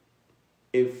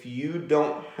 if you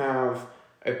don't have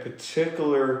a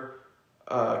particular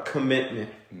commitment,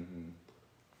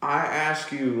 I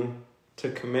ask you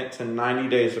to commit to 90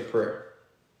 days of prayer.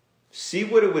 See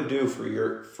what it would do for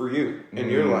you in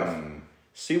your life.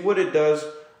 See what it does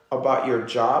about your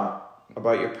job,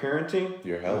 about your parenting,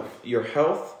 your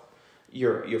health,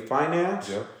 your finance.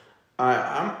 Yep.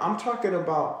 I'm talking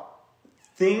about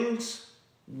things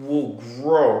will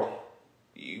grow.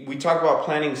 We talk about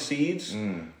planting seeds.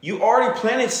 You already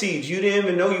planted seeds. You didn't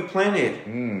even know you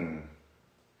planted.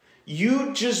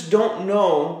 You just don't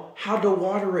know how to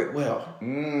water it well.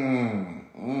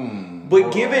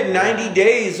 But give it 90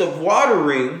 days of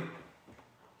watering,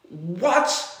 watch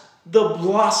the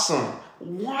blossom.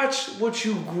 Watch what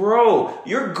you grow.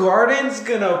 Your garden's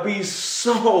gonna be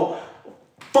so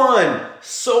fun,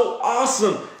 so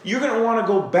awesome. You're gonna want to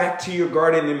go back to your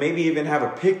garden and maybe even have a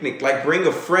picnic. Like bring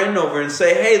a friend over and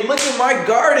say, hey, look at my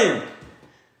garden.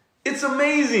 It's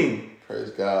amazing.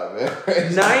 Praise God, man.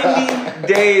 Praise 90 God.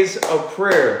 days of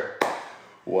prayer.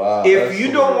 Wow. If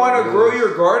you don't want to grow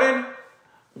your garden,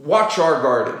 watch our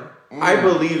garden. I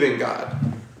believe in God.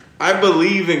 I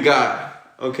believe in God.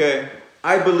 Okay?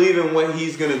 I believe in what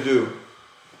he's going to do.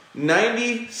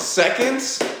 90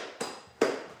 seconds?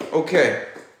 Okay.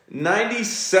 90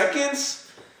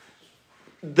 seconds?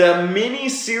 The mini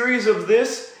series of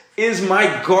this is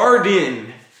my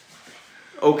garden.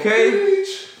 Okay?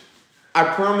 I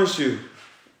promise you.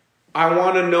 I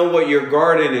want to know what your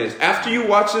garden is. After you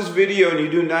watch this video and you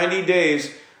do 90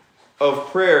 days of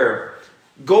prayer,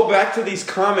 go back to these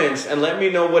comments and let me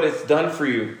know what it's done for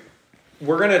you.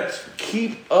 We're going to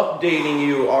keep updating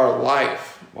you our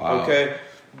life. Wow. Okay?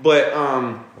 But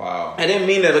wow. I didn't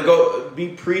mean to go be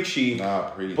preachy. Nah,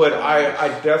 preach. But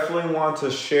I definitely want to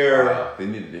share. Wow. They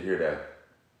needed to hear that.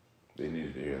 They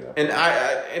needed to hear that.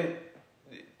 And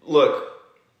look,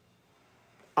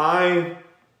 I've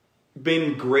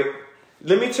been great.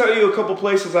 Let me tell you a couple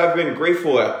places I've been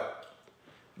grateful at.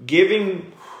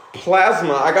 Giving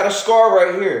plasma. I got a scar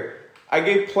right here. I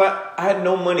had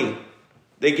no money.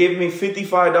 They gave me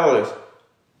 $55.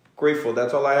 Grateful.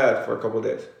 That's all I had for a couple of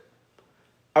days.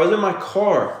 I was in my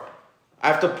car. I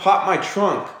have to pop my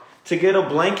trunk to get a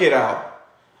blanket out,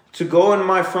 to go in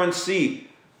my front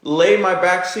seat, lay my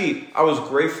back seat. I was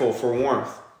grateful for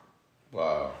warmth.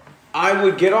 Wow. I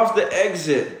would get off the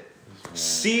exit,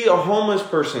 see a homeless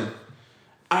person.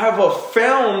 I have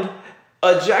found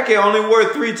a jacket I only wore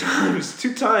 2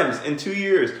 times in 2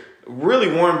 years.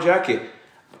 Really warm jacket.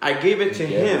 I gave it to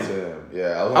him.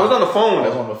 Yeah, I was on the phone with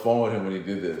him. I was on the phone with him when he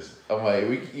did this. I'm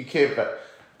like, you can't.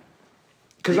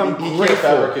 Because I'm grateful. grateful. Can't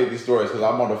fabricate these stories because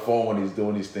I'm on the phone when he's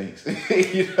doing these things.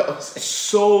 You know what I'm saying?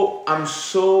 So I'm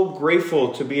so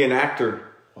grateful to be an actor.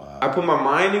 Wow. I put my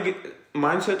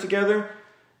mindset together,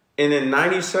 and in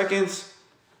 90 seconds,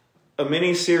 a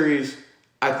mini series,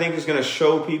 I think is gonna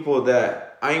show people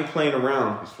that I ain't playing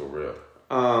around. It's for real.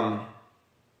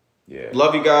 Yeah.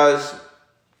 Love you guys.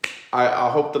 I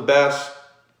hope the best.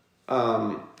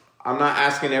 I'm not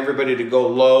asking everybody to go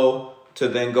low to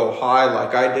then go high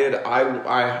like I did.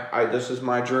 I this is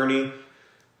my journey,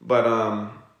 but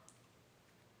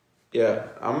yeah,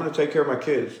 I'm gonna take care of my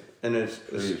kids, and it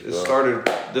started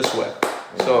this way.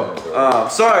 So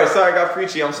sorry, I got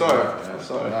preachy. I'm sorry. I'm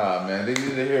sorry. Nah, man, they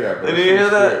need to hear that, bro. They need to hear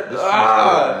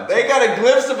that. They got a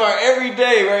glimpse of our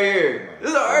everyday right here.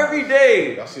 This is our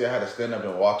everyday. Y'all see, I had to stand up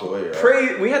and walk away.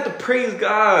 Right? We have to praise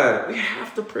God. We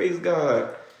have to praise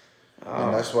God.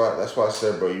 And that's why I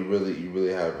said, bro, you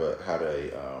really have had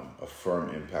a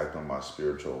firm impact on my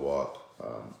spiritual walk.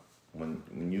 When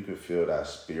you can feel that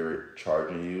spirit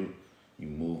charging you, you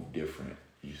move different,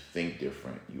 you think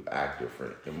different, you act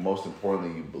different, and most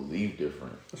importantly, you believe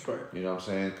different. That's right. You know what I'm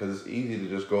saying? Because it's easy to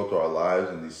just go through our lives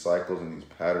and these cycles and these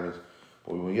patterns,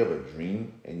 but when you have a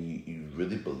dream and you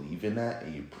really believe in that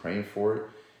and you're praying for it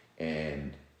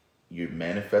and you're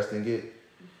manifesting it,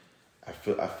 I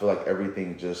feel like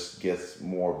everything just gets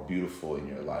more beautiful in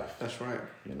your life. That's right.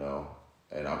 You know,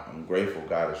 and I'm grateful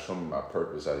God has shown me my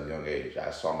purpose at a young age. I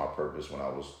saw my purpose when I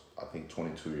was, I think,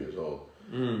 22 years old.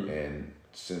 And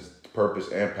since purpose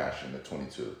and passion at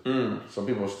 22. Some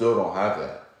people still don't have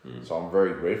that. So I'm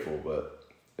very grateful, but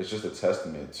it's just a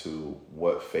testament to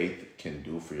what faith can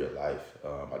do for your life.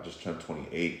 I just turned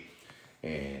 28,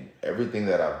 and everything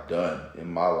that I've done in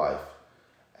my life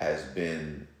has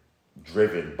been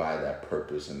driven by that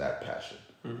purpose and that passion.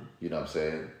 You know what I'm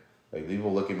saying? Like,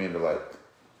 people look at me and they're like,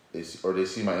 they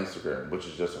see my Instagram, which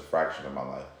is just a fraction of my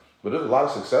life. But there's a lot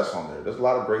of success on there. There's a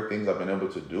lot of great things I've been able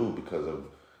to do because of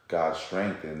God's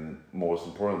strength and, most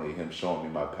importantly, Him showing me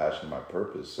my passion and my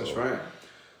purpose. So, that's right.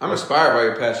 I'm inspired by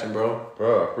your passion, bro.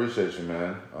 Bro, I appreciate you,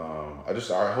 man.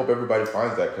 I hope everybody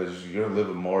finds that, because you're going to live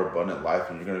a more abundant life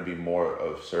and you're going to be more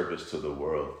of service to the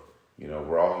world. You know,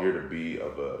 we're all here to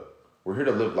we're here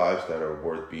to live lives that are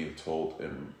worth being told,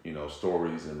 and, you know,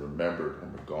 stories and remembered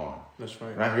when we're gone. That's right.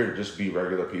 We're not here to just be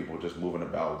regular people just moving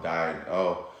about, dying.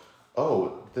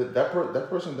 That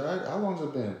person died? How long's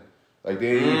it been? Like,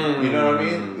 you know what I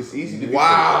mean? It's easy to be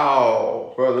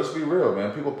wow. Bro, let's be real,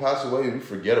 man. People pass away and we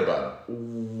forget about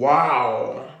them.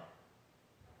 Wow.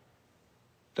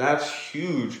 That's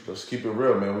huge. Let's keep it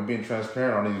real, man. We're being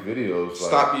transparent on these videos.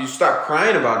 You stop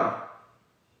crying about them.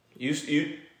 You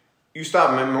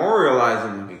stop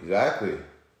memorializing them. Exactly.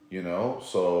 You know,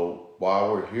 so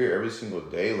while we're here every single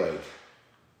day, like,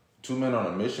 Two Men on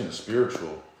a Mission is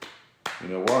spiritual. You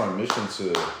know, we're on a mission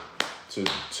to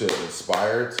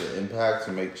inspire, to impact,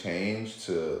 to make change,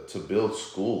 to build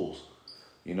schools.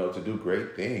 You know, to do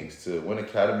great things, to win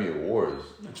Academy Awards.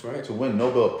 That's right. To win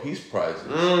Nobel Peace Prizes.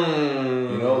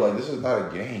 You know, like, this is not a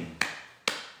game.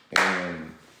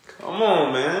 And come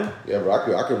on, man. yeah, bro,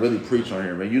 I could really preach on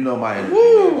here, man. You know my energy.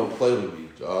 Man. Don't play with me,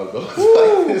 dog. Like,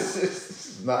 this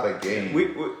is not a game.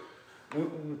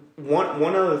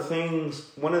 One of the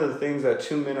things that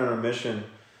Two Men on a Mission,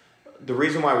 the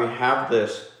reason why we have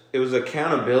this, it was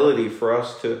accountability for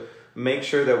us to make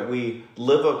sure that we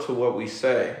live up to what we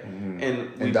say,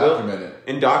 and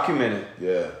document it.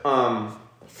 Yeah.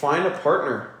 Find a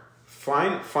partner,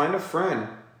 find a friend.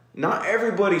 Not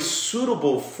everybody's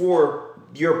suitable for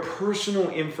your personal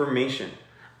information.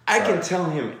 I can tell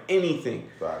him anything.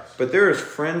 Facts. But there is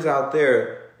friends out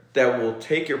there that will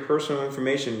take your personal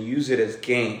information and use it as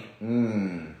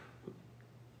gain.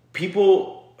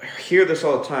 People hear this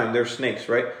all the time. They're snakes,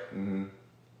 right?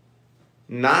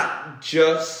 Not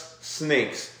just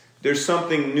snakes. There's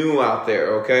something new out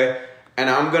there, okay? And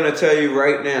I'm going to tell you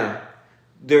right now,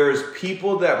 there's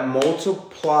people that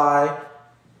multiply,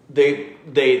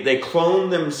 they clone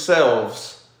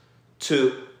themselves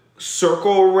to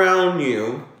circle around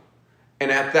you, and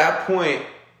at that point,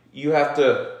 you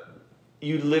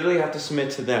literally have to submit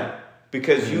to them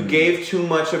because you gave too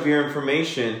much of your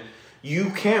information. You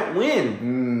can't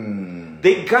win.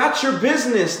 They got your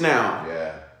business now.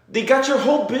 Yeah. They got your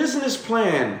whole business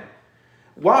plan.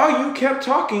 While you kept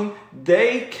talking,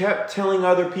 they kept telling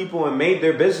other people and made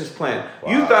their business plan.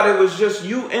 Wow. You thought it was just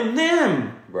you and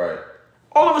them. Right.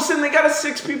 All of a sudden, they got a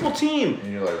 6-people team.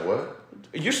 And you're like, what?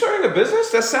 You're starting a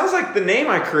business? That sounds like the name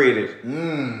I created.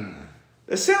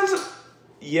 That sounds...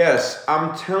 Yes,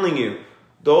 I'm telling you.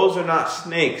 Those are not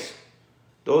snakes.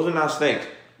 Those are not snakes.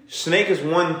 Snake is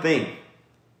one thing.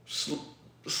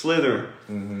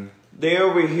 Slytherin. They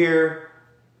over here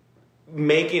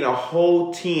making a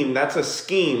whole team. That's a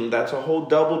scheme. That's a whole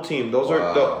double team.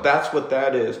 That's what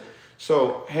that is.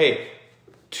 So, hey,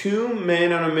 2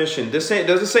 men on a mission. It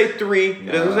doesn't say 3. It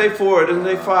doesn't say 4. It doesn't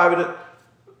say 5.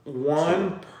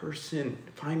 One person.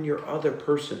 Find your other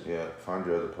person. Yeah, find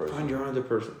your other person. Find your other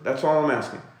person. That's all I'm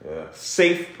asking. Yeah.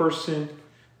 Safe person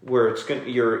where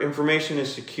your information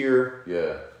is secure.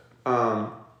 Yeah.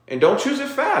 And don't choose it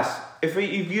fast if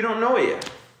you don't know it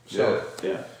yet. So,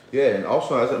 yeah. Yeah, and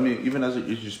also, as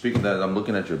you're speaking that, I'm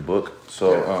looking at your book.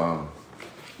 So, I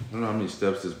don't know how many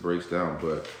steps this breaks down,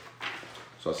 but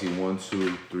so I see 1,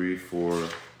 2, 3, 4.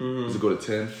 Does it go to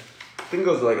 10? I think it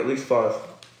goes like at least 5.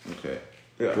 Okay.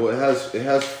 Yeah. Well, it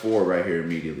has 4 right here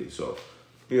immediately. So,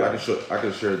 I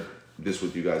can share this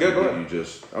with you guys. Yeah, go ahead.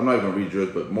 I'm not even gonna read yours,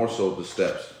 but more so the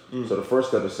steps. So the first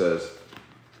step, it says,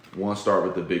 1, start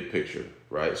with the big picture.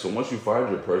 Right, so once you find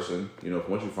your person,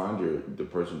 once you find the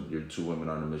person, your 2 women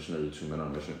on a mission or your 2 men on a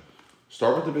mission,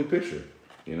 start with the big picture.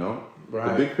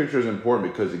 Right. The big picture is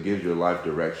important because it gives your life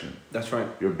direction. That's right.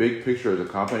 Your big picture is a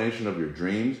combination of your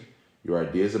dreams, your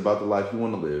ideas about the life you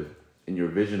want to live, and your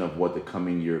vision of what the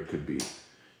coming year could be.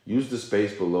 Use the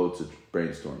space below to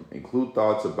brainstorm. Include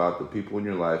thoughts about the people in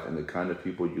your life and the kind of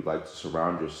people you like to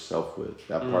surround yourself with.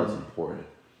 That part's important.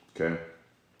 Okay.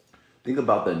 Think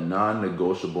about the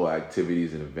non-negotiable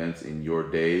activities and events in your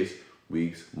days,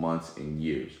 weeks, months, and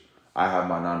years. I have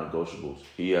my non-negotiables.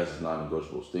 He has his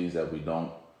non-negotiables. Things that we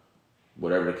don't,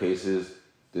 whatever the case is,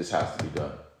 this has to be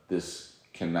done. This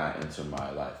cannot enter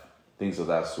my life. Things of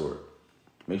that sort.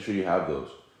 Make sure you have those.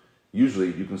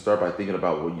 Usually, you can start by thinking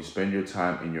about what you spend your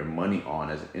time and your money on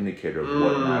as an indicator of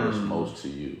what matters most to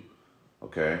you.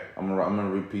 Okay? I'm gonna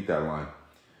repeat that line.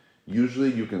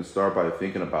 Usually you can start by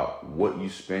thinking about what you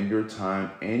spend your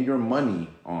time and your money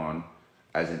on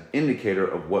as an indicator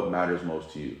of what matters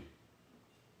most to you.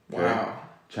 Okay? Wow.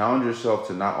 Challenge yourself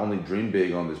to not only dream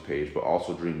big on this page, but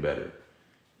also dream better.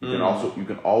 You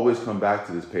can always come back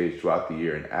to this page throughout the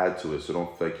year and add to it, so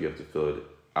don't feel like you have to fill it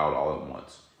out all at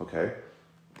once. Okay?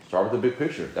 Start with the big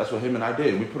picture. That's what him and I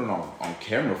did. We put it on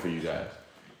camera for you guys.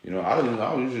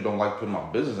 I usually don't like putting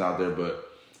my business out there, but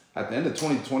at the end of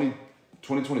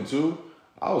 2022,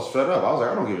 I was fed up. I was like,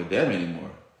 I don't give a damn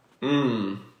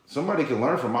anymore. Somebody can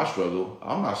learn from my struggle.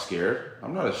 I'm not scared.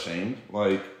 I'm not ashamed.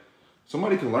 Like,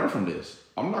 somebody can learn from this.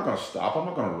 I'm not going to stop. I'm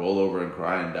not going to roll over and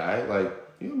cry and die. Like,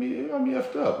 you got me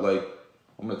effed up. Like,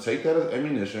 I'm going to take that as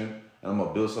ammunition and I'm going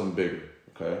to build something bigger.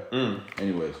 Okay?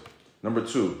 Anyways, number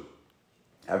 2,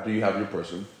 after you have your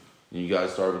person, and you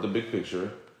guys start with the big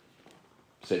picture,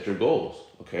 set your goals.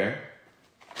 Okay?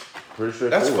 Pretty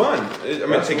straightforward.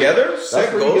 That's fun. Together?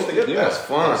 Set goals together? Yeah, that's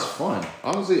fun. That's fun.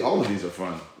 Honestly, all of these are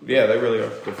fun. Yeah, they really are.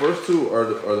 The first 2 are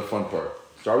the fun part.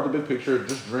 Start with the big picture.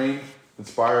 Just dream,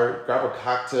 inspire, grab a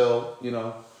cocktail,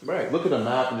 Right. Look at a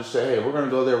map and just say, hey, we're going to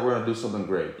go there. We're going to do something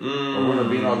great. Or we're going to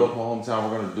be in our local hometown.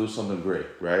 We're going to do something great,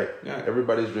 right? Yeah.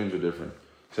 Everybody's dreams are different.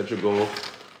 Set your goal.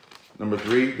 Number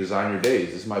 3, design your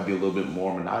days. This might be a little bit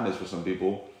more monotonous for some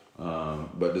people,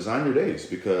 but design your days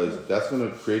because that's going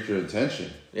to create your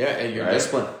intention. Yeah, and your right?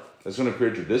 discipline. That's going to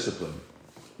create your discipline.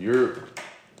 Your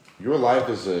life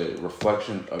is a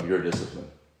reflection of your discipline.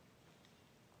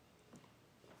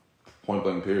 Point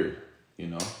blank period,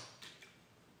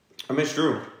 I mean, it's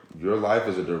true. Your life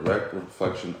is a direct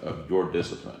reflection of your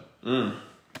discipline.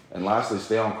 And lastly,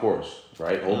 stay on course,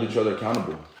 right? Hold each other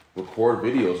accountable. Record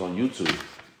videos on YouTube.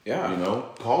 Yeah.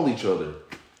 Call each other.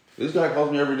 This guy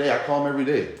calls me every day. I call him every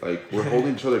day. Like, we're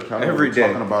holding each other accountable. Every we're day.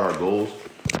 talking about our goals.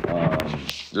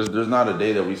 There's not a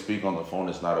day that we speak on the phone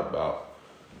that's not about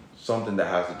something that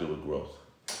has to do with growth.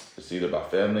 It's either about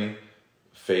family,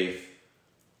 faith,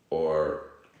 or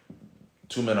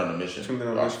 2 Men on a Mission. 2 Men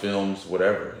on a our Mission. films,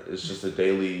 whatever. It's just a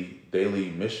daily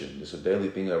mission. It's a daily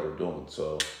thing that we're doing.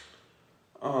 So,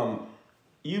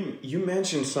 You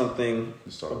mentioned something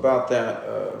Let's talk about that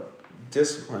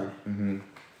discipline.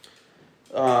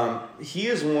 He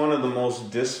is one of the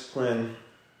most disciplined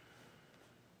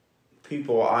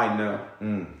people I know.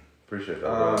 Appreciate that,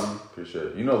 bro. Appreciate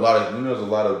it. There's a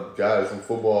lot of guys in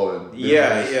football and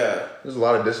Yeah. There's a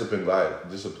lot of disciplined guys.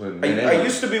 I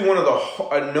used to be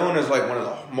known as like one of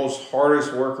the most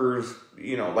hardest workers,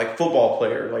 like football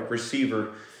player, like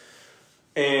receiver.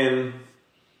 And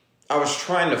I was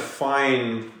trying to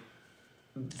find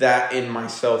that in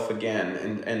myself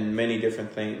again and many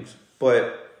different things.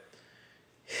 But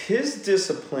his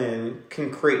discipline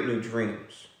can create new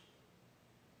dreams.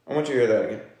 I want you to hear that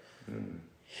again.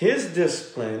 His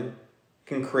discipline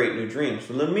can create new dreams.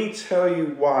 Let me tell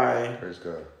you why Praise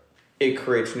God. it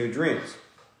creates new dreams.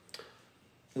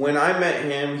 When I met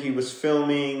him, he was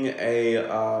filming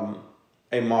a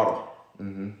model.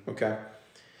 Okay.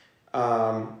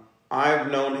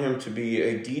 I've known him to be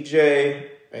a DJ,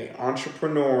 an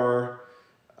entrepreneur,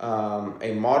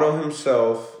 a model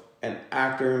himself, an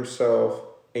actor himself,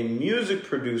 a music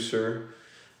producer,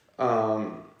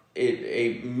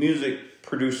 a music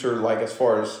producer like as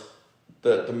far as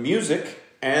the music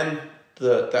and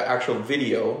the actual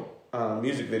video,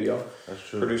 music video. That's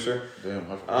true. Producer.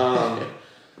 Damn, I forgot.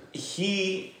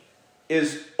 He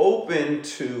is open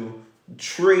to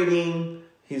trading.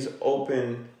 He's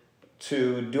open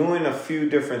to doing a few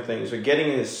different things or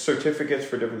getting his certificates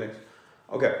for different things.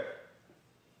 Okay.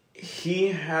 He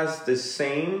has the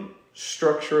same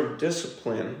structure of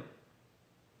discipline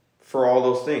for all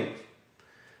those things.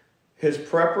 His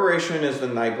preparation is the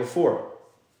night before.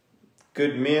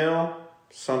 Good meal,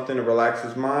 something to relax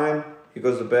his mind. He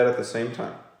goes to bed at the same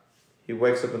time. He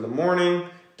wakes up in the morning,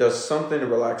 does something to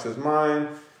relax his mind,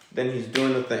 then he's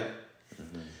doing the thing.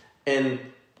 And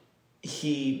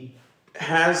he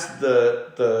has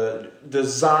the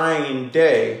design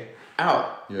day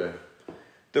out. Yeah.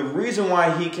 The reason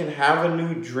why he can have a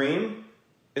new dream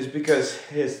is because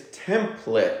his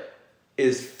template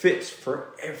fits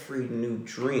for every new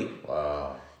dream.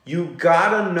 Wow. You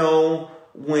gotta know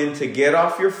when to get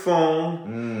off your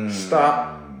phone,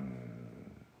 stop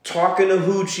talking to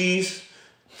hoochies,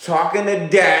 talking to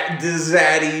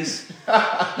zaddies.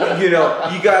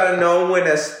 You gotta know when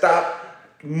to stop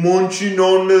munching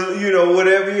on the,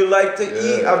 whatever you like to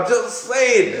eat. I'm just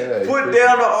saying, put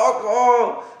down the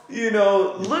alcohol,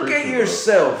 look at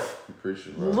yourself.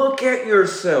 Look at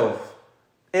yourself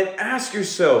and ask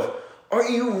yourself, are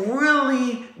you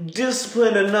really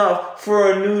disciplined enough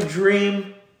for a new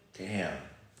dream? Damn,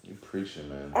 you preaching,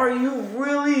 man. Are you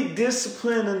really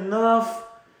disciplined enough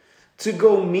to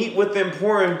go meet with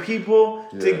important people,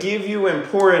 to give you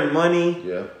important money?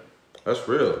 Yeah, that's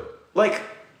real. Like,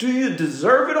 do you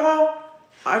deserve it all?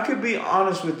 I could be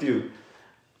honest with you.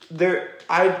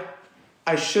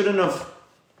 I shouldn't have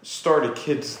started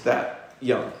kids that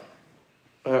young,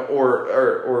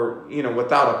 or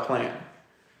without a plan.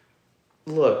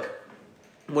 Look,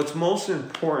 what's most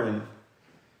important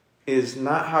is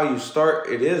not how you start,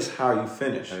 it is how you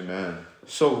finish. Amen.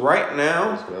 So right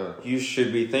now, you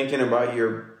should be thinking about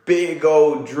your big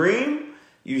old dream.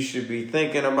 You should be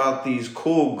thinking about these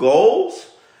cool goals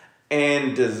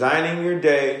and designing your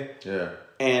day. Yeah.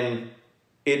 And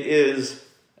it is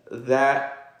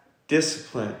that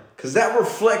discipline. Because that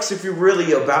reflects if you're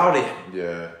really about it.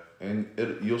 Yeah. And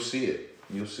you'll see it.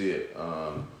 You'll see it.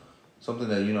 Something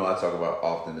that, I talk about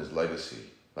often is legacy.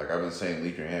 Like I've been saying,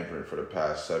 leave your handprint for the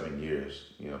past 7 years.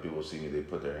 People see me, they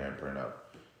put their handprint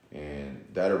up. And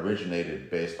that originated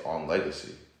based on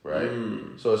legacy. right?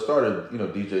 So it started,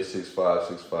 DJ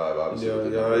 6'5", obviously.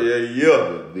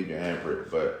 Leave your handprint,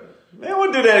 but man,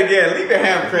 we'll do that again. Leave your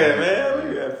handprint, man.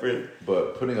 Leave your handprint.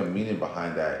 But putting a meaning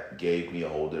behind that gave me a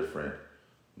whole different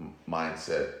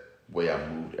mindset, way I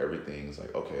moved everything. It's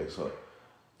like, okay, so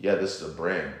yeah, this is a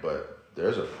brand, but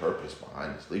there's a purpose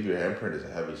behind this. Leave your handprint is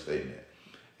a heavy statement.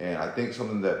 And I think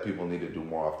something that people need to do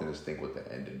more often is think with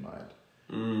the end in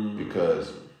mind.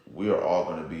 Because we are all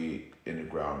going to be in the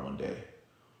ground one day.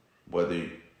 Whether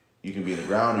you can be in the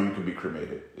ground or you can be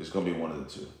cremated. It's going to be one of the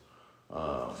two.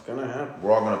 It's going to happen.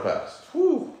 We're all going to pass.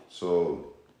 Whew.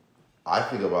 So I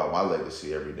think about my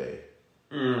legacy every day.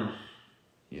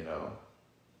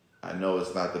 I know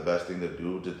it's not the best thing to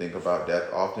do to think about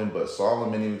death often, but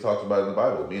Solomon even talks about it in the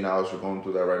Bible. Me and Alex are going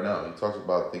through that right now. He talks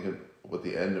about thinking with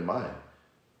the end in mind.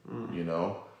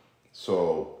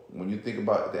 So when you think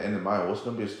about the end in mind, what's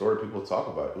going to be a story people talk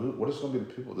about? What is going to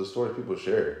be the story people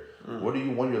share? What do you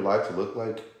want your life to look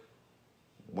like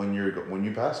when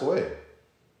you pass away?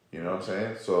 You know what I'm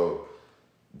saying? So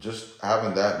just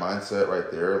having that mindset right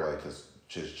there, like, has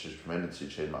just tremendously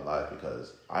changed my life,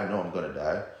 because I know I'm going to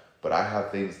die, but I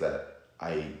have things that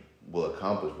I will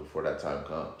accomplish before that time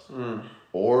comes.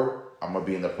 Or I'm going to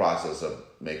be in the process of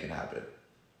making happen,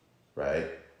 right?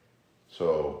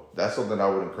 So that's something I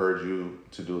would encourage you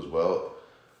to do as well.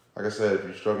 Like I said, if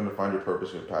you're struggling to find your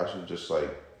purpose and your passion, just like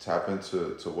tap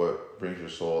into what brings your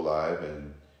soul alive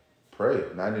and pray.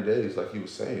 90 days, like he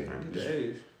was saying. 90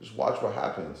 days. Just watch what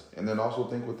happens. And then also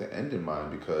think with the end in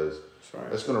mind, because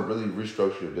that's going to really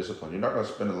restructure your discipline. You're not going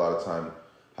to spend a lot of time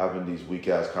having these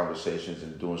weak-ass conversations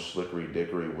and doing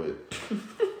slickery-dickery with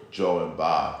Joe and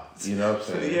Bob. You know what I'm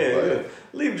saying? Yeah.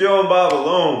 Leave Joe and Bob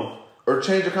alone. Or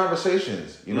change your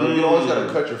conversations. You always got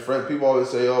to cut your friends. People always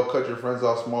say, "Oh, cut your friends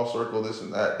off, small circle, this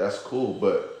and that." That's cool,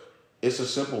 but it's a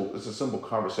simple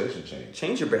conversation change.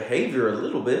 Change your behavior a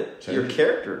little bit. Your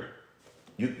character.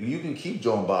 You can keep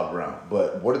Joe and Bob around,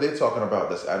 but what are they talking about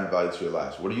that's adding value to your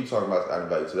lives? What are you talking about that's adding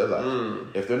value to their lives?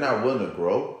 If they're not willing to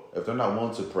grow, if they're not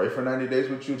willing to pray for 90 days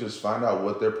with you, just find out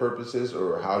what their purpose is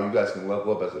or how you guys can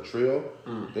level up as a trio,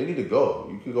 they need to go.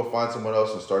 You can go find someone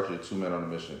else and start your 2 men on a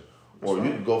mission. Or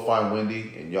you can go find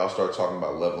Wendy and y'all start talking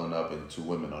about leveling up and 2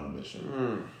 women on a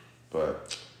mission.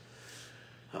 But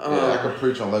I could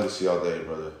preach on legacy all day,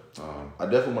 brother. I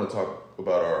definitely want to talk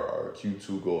about our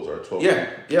Q2 goals, our 12 weeks.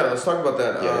 Yeah, let's talk about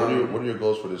that. Yeah, what are your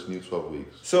goals for this new 12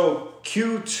 weeks? So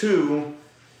Q2,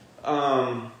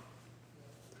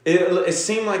 it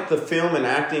seemed like the film and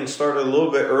acting started a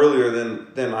little bit earlier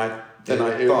than I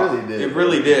thought. Really did. It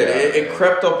really did. It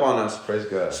crept up on us. Praise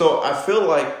God. So I feel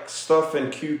like stuff in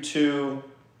Q2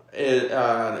 it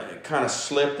kind of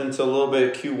slipped into a little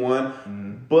bit of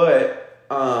Q1, but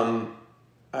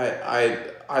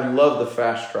I love the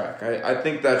fast track. I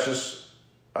think that's just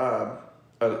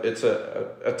it's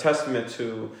a testament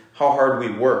to how hard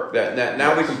we work. That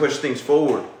now we can push things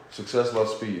forward. Success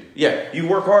loves speed. Yeah, you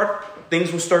work hard,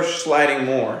 things will start sliding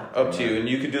more up to you, and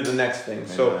you can do the next thing.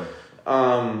 So,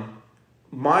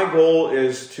 my goal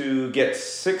is to get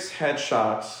 6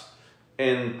 headshots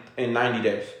in 90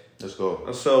 days. Let's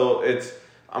go. So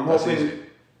I'm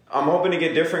hoping to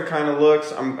get different kind of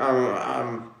looks.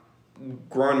 I'm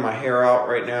growing my hair out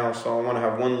right now, so I want to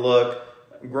have one look.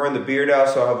 I'm growing the beard out,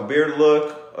 so I have a beard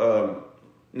look.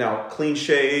 Now clean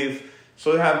shave,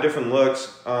 so I have different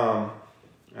looks.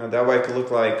 That way I could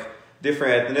look like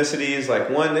different ethnicities. Like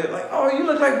one, they're like, "Oh, you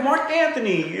look like Mark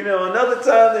Anthony." Another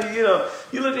time, you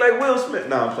look like Will Smith.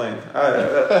 No, I'm playing.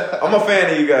 I'm a fan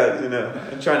of you guys.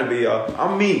 I'm trying to be.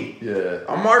 I'm me. Yeah.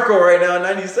 I'm Marco right now.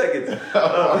 90 seconds.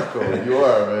 Marco, you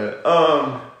are, man.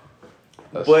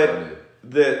 That's funny.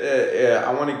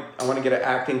 I want to get an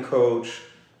acting coach.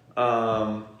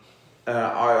 I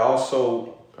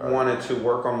also wanted to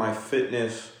work on my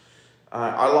fitness.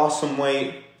 I lost some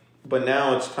weight, but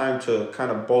now it's time to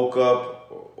kind of bulk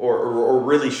up or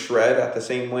really shred at the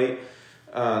same weight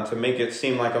to make it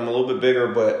seem like I'm a little bit bigger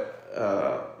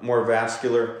but more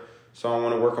vascular. So I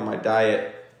want to work on my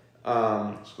diet.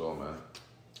 Let's go, man.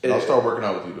 And I'll start working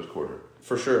out with you this quarter.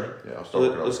 For sure. Yeah, I'll start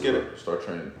working out with you. Let's get it. Start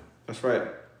training. That's right.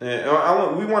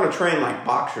 And we want to train like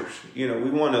boxers. We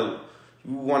want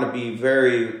to be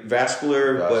very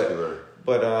vascular.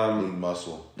 But lean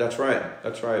muscle. That's right.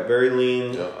 Very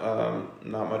lean. Yep.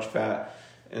 Not much fat.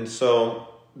 And so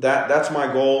that's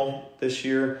my goal this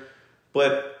year.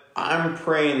 But I'm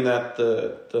praying that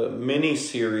the mini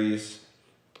series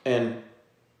and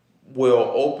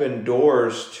will open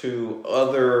doors to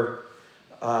other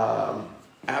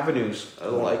avenues.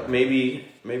 Like maybe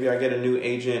I get a new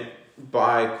agent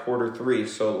by quarter 3.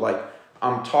 So like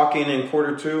I'm talking in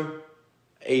quarter 2,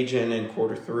 agent in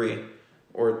quarter 3.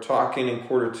 or talking in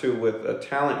quarter 2 with a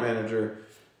talent manager,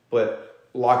 but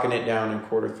locking it down in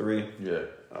quarter 3. Yeah.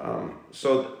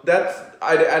 So that's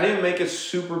I didn't make it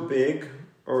super big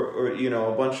or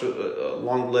a bunch of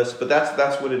long list, but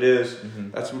that's what it is.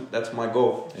 Mm-hmm. That's my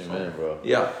goal. Amen, bro.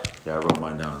 Yeah. Yeah, I wrote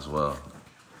mine down as well.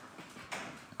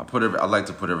 I like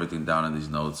to put everything down in these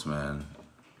notes, man.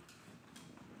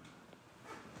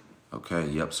 Okay,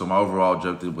 yep. So my overall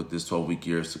objective with this 12-week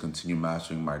year is to continue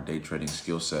mastering my day trading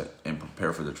skill set and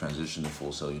prepare for the transition to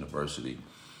Full Sail University.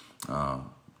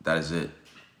 That is it.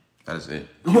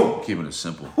 Keeping it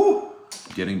simple.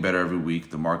 Getting better every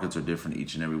week. The markets are different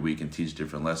each and every week and teach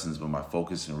different lessons, but my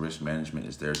focus and risk management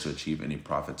is there to achieve any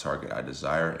profit target I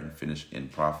desire and finish in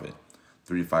profit.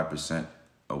 35%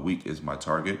 a week is my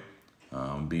target.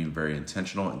 Being very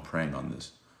intentional and praying on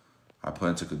this. I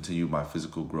plan to continue my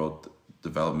physical growth,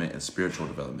 development, and spiritual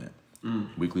development.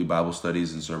 Weekly Bible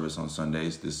studies and service on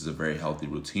Sundays. This is a very healthy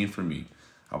routine for me.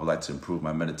 I would like to improve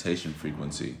my meditation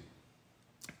frequency.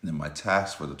 And then my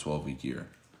tasks for the 12-week year.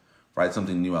 Write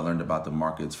something new I learned about the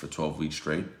markets for 12 weeks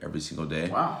straight, every single day.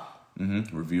 Wow.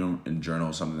 Review and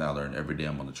journal something that I learned every day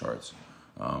I'm on the charts.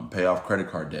 Pay off credit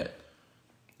card debt.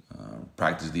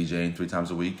 Practice DJing 3 times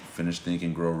a week. Finish Think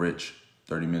and Grow Rich.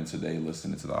 30 minutes a day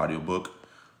listening to the audiobook.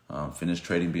 Finish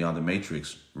Trading Beyond the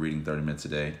Matrix, reading 30 minutes a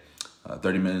day.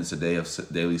 30 minutes a day of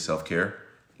daily self-care,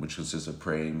 which consists of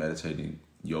praying, meditating,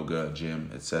 yoga,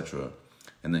 gym, etc.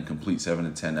 And then complete 7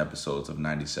 to 10 episodes of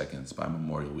 90 seconds by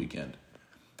Memorial Weekend.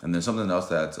 And then something else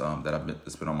that's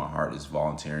been on my heart is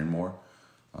volunteering more.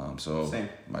 Same.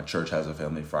 My church has a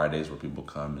Family Fridays where people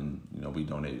come and we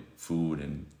donate food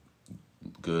and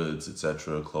goods,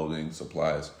 etc., clothing,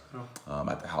 supplies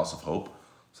at the House of Hope.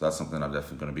 So that's something I'm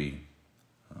definitely going to be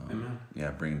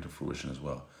bringing to fruition as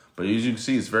well. But as you can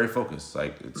see, it's very focused.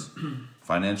 Like, it's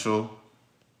financial,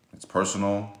 it's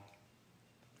personal,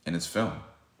 and it's film.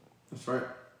 That's right.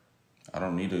 I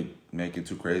don't need to make it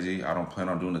too crazy. I don't plan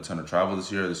on doing a ton of travel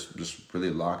this year. It's just really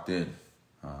locked in.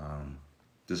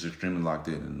 Just extremely locked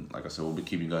in. And like I said, we'll be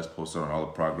keeping you guys posted on all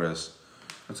the progress.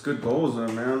 That's good goals, though,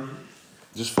 man.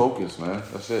 Just focus, man.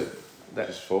 That's it.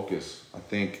 Just focus. I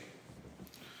think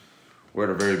we're at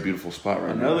a very beautiful spot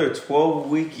right now. Another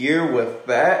 12-week year with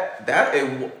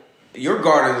your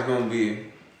garden is going to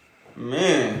be,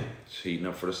 man. It's heating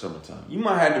up for the summertime. You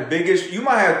might have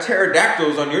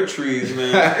pterodactyls on your trees,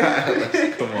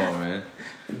 man. Come on, man.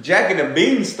 Jack and the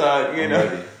Beanstalk, you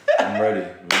know. I'm ready.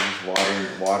 We're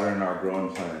just watering our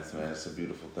growing plants, man. It's a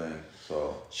beautiful thing.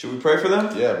 So, should we pray for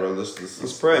them? Yeah, bro.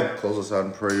 Let's pray. Close us out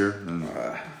in prayer. And,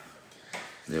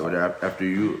 after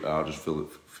you, I'll just fill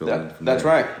in. That's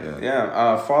right.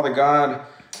 Yeah. Father God,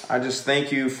 I just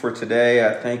thank you for today.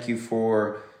 I thank you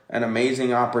for an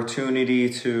amazing opportunity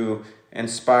to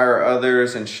inspire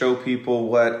others and show people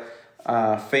what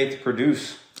faith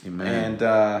produce. Amen.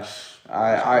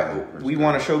 And we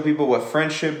want to show people what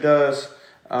friendship does.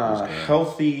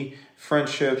 Healthy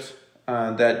friendships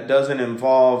that doesn't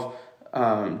involve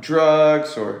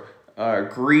drugs or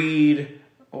greed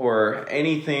or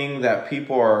anything that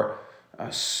people are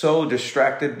so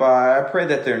distracted by. I pray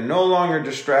that they're no longer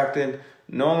distracted,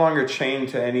 no longer chained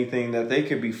to anything, that they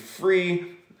could be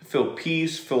free, feel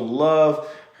peace, feel love,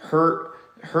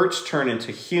 hurts turn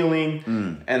into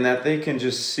healing, and that they can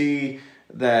just see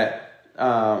that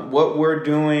what we're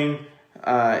doing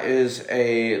is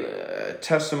a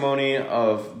testimony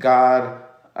of God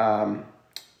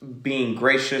being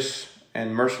gracious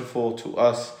and merciful to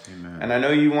us. Amen. And I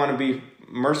know you want to be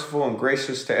merciful and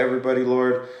gracious to everybody,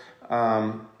 Lord.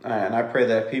 And I pray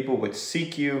that people would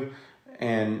seek you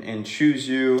and choose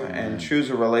you. Amen. And choose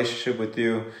a relationship with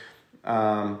you.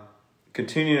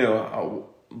 Continue to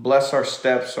bless our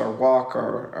steps, our walk,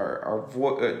 our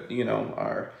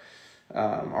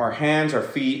hands, our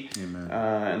feet,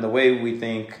 and the way we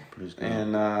think.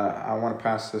 And I want to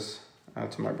pass this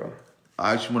to my brother.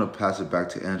 I actually want to pass it back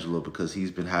to Angelo because he's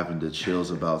been having the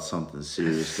chills about something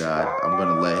serious, God. I'm going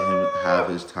to let him have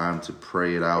his time to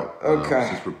pray it out. Okay.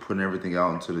 Since we're putting everything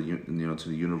out into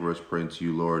the universe, praying to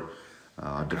you, Lord.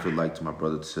 I'd definitely like to my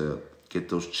brother to get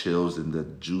those chills and the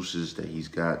juices that he's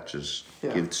got. Just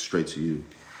give it straight to you.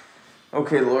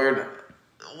 Okay, Lord.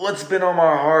 What's been on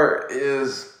my heart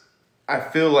is I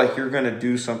feel like you're going to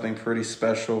do something pretty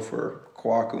special for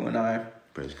Kwaku and I.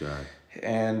 Praise God.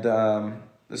 And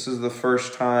this is the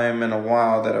first time in a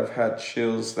while that I've had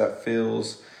chills that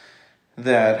feels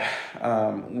that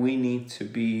we need to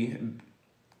be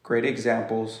great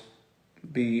examples,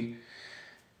 be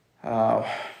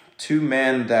two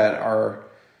men that are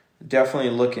definitely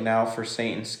looking out for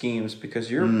Satan's schemes,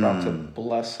 because you're about to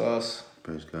bless us.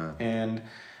 Praise God. And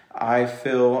I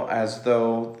feel as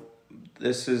though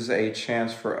this is a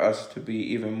chance for us to be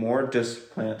even more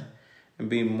disciplined and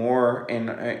be more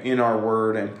in our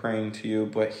word and praying to you.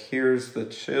 But here's the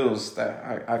chills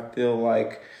that I feel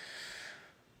like.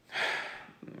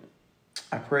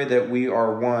 I pray that we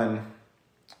are one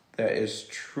that is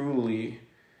truly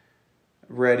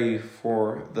ready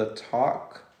for the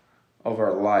talk of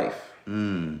our life.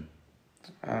 In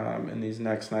these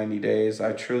next 90 days,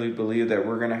 I truly believe that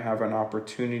we're going to have an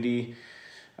opportunity,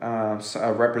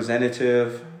 a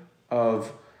representative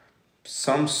of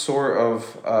some sort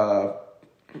of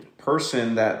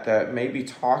person that may be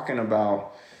talking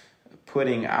about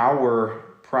putting our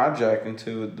project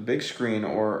into the big screen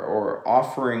or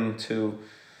offering to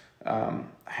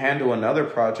handle another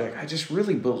project. I just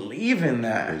really believe in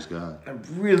that. Praise God. I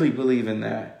really believe in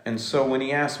that. And so when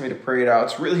he asked me to pray it out,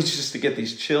 it's really just to get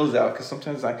these chills out, because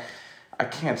sometimes I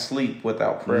can't sleep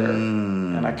without prayer.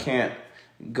 And I can't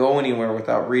go anywhere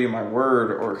without reading my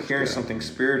word or hearing something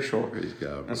spiritual. Praise God,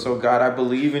 bro. And so, God, I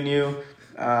believe in you.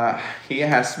 He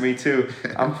asked me to.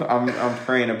 I'm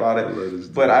praying about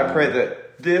it. But I pray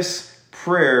that this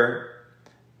prayer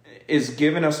is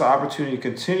giving us the opportunity to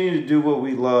continue to do what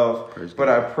we love. Praise but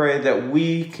God. I pray that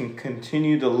we can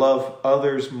continue to love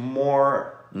others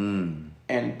more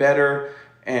and better.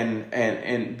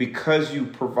 And because you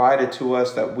provided to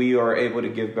us, that we are able to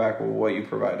give back with what you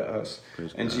provide to us.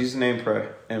 Praise In God. Jesus' name, pray.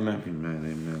 Amen.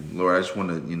 Amen. Lord, I just want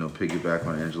to, piggyback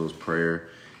on Angelo's prayer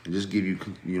and just give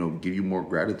you more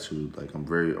gratitude. Like I'm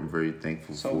very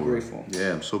thankful. So grateful.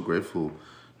 Yeah, I'm so grateful.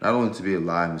 Not only to be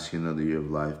alive and see another year of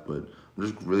life, but I'm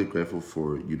just really grateful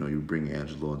for, you bringing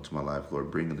Angelo into my life, Lord,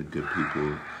 bringing the good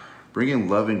people, bringing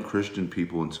loving Christian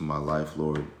people into my life,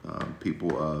 Lord,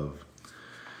 people of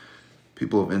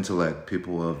intellect,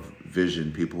 people of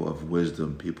vision, people of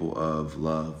wisdom, people of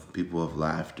love, people of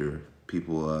laughter,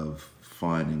 people of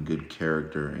fun and good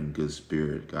character and good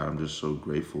spirit. God, I'm just so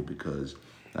grateful because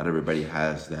not everybody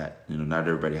has that, not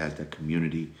everybody has that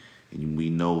community. And we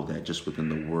know that just within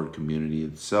the word community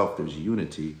itself, there's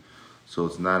unity. So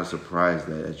it's not a surprise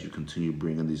that as you continue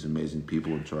bringing these amazing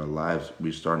people into our lives,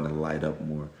 we're starting to light up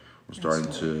more. We're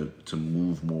starting to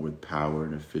move more with power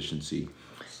and efficiency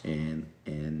and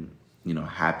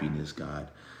happiness, God.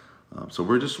 So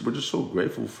we're just so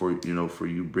grateful for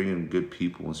you bringing good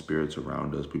people and spirits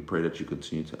around us. We pray that you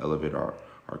continue to elevate our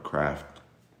craft.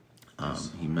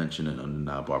 He mentioned an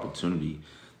undeniable opportunity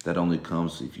that only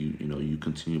comes if you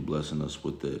continue blessing us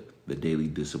with the daily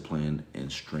discipline and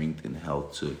strength and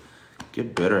health to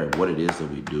get better at what it is that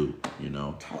we do.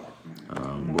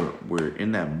 We're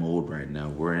in that mode right now.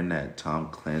 We're in that Tom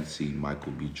Clancy,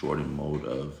 Michael B. Jordan mode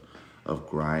of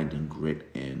grind and grit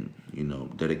and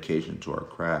dedication to our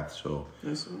craft. So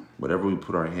whatever we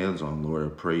put our hands on, Lord, I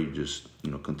pray you just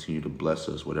continue to bless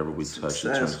us. Whatever we touch,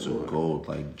 it turns to gold,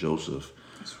 like Joseph.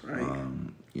 That's right.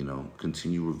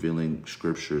 Continue revealing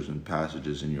scriptures and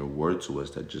passages in your word to us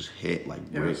that just hit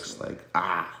like bricks, So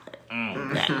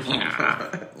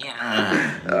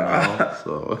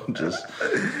I'm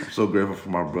so grateful for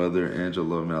my brother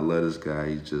Angelo. Man, I love this guy.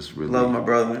 He's just really Love my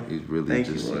brother. He's really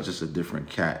he's just a different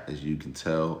cat, as you can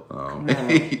tell. Come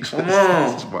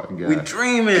on. We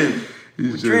dreaming.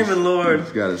 We're dreaming, Lord.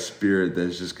 He's got a spirit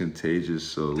that's just contagious.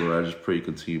 So, Lord, I just pray you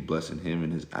continue blessing him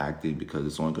and his acting, because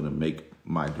it's only going to make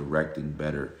my directing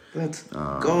better. Let's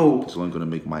go. It's only going to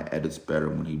make my edits better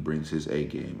when he brings his A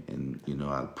game. And,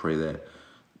 I pray that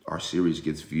our series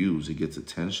gets views, it gets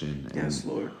attention. Yes,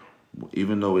 and Lord.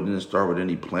 even though it didn't start with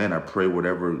any plan, I pray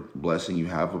whatever blessing you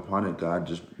have upon it, God,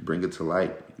 just bring it to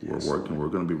light. Yes, we're working. Lord.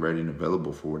 We're going to be ready and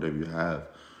available for whatever you have.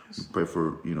 We pray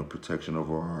for, protection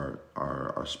over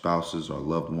our spouses, our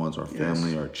loved ones, our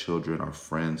family, our children, our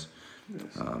friends,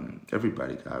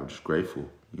 everybody, God. I'm just grateful.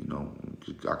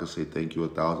 I could say thank you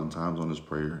 1,000 times on this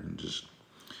prayer and just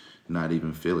not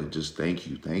even feel it. Just thank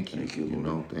you,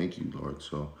 Lord. Thank you, Lord.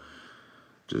 So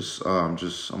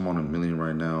I'm on a million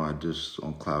right now. I just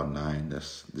on cloud 9.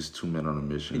 That's this 2 Men on a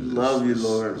Mission. We love you,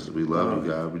 Lord. We love you,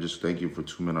 God. We just thank you for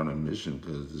 2 Men on a Mission,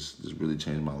 because this really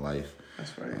changed my life.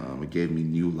 That's right. It gave me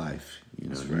new life,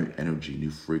 That's new right. energy,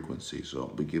 new frequency.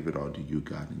 So we give it all to you,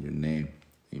 God, in your name.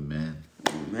 Amen.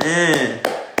 Amen.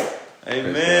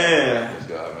 Amen. Praise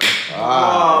God, man.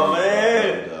 Oh,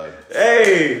 man.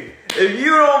 Hey, if you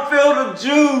don't feel the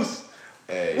juice,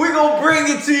 we're going to bring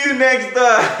it to you next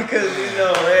time. Because,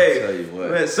 hey, tell you what.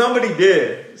 Man, somebody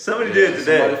did. Somebody did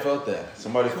today. Somebody felt that.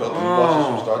 Somebody felt that. We watched this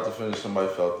from start to finish. Somebody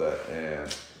felt that.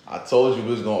 And I told you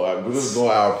we was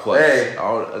going hour plus. Hey.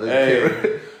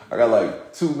 I got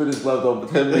like 2 minutes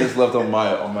left 10 minutes left on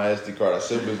my SD card. I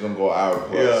said we was gonna go hour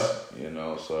plus.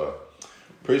 So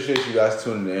Appreciate you guys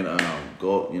tuning in.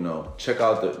 Go, check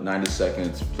out the 90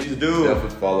 seconds. Please do.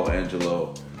 Definitely follow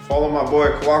Angelo. Follow my boy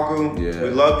Kwaku. Yeah. We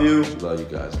love you. Love you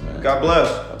guys, man. God bless.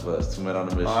 God bless. 2 men on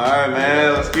a mission. All right,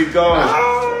 man. Let's keep going.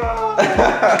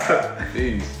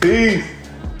 Peace. Peace.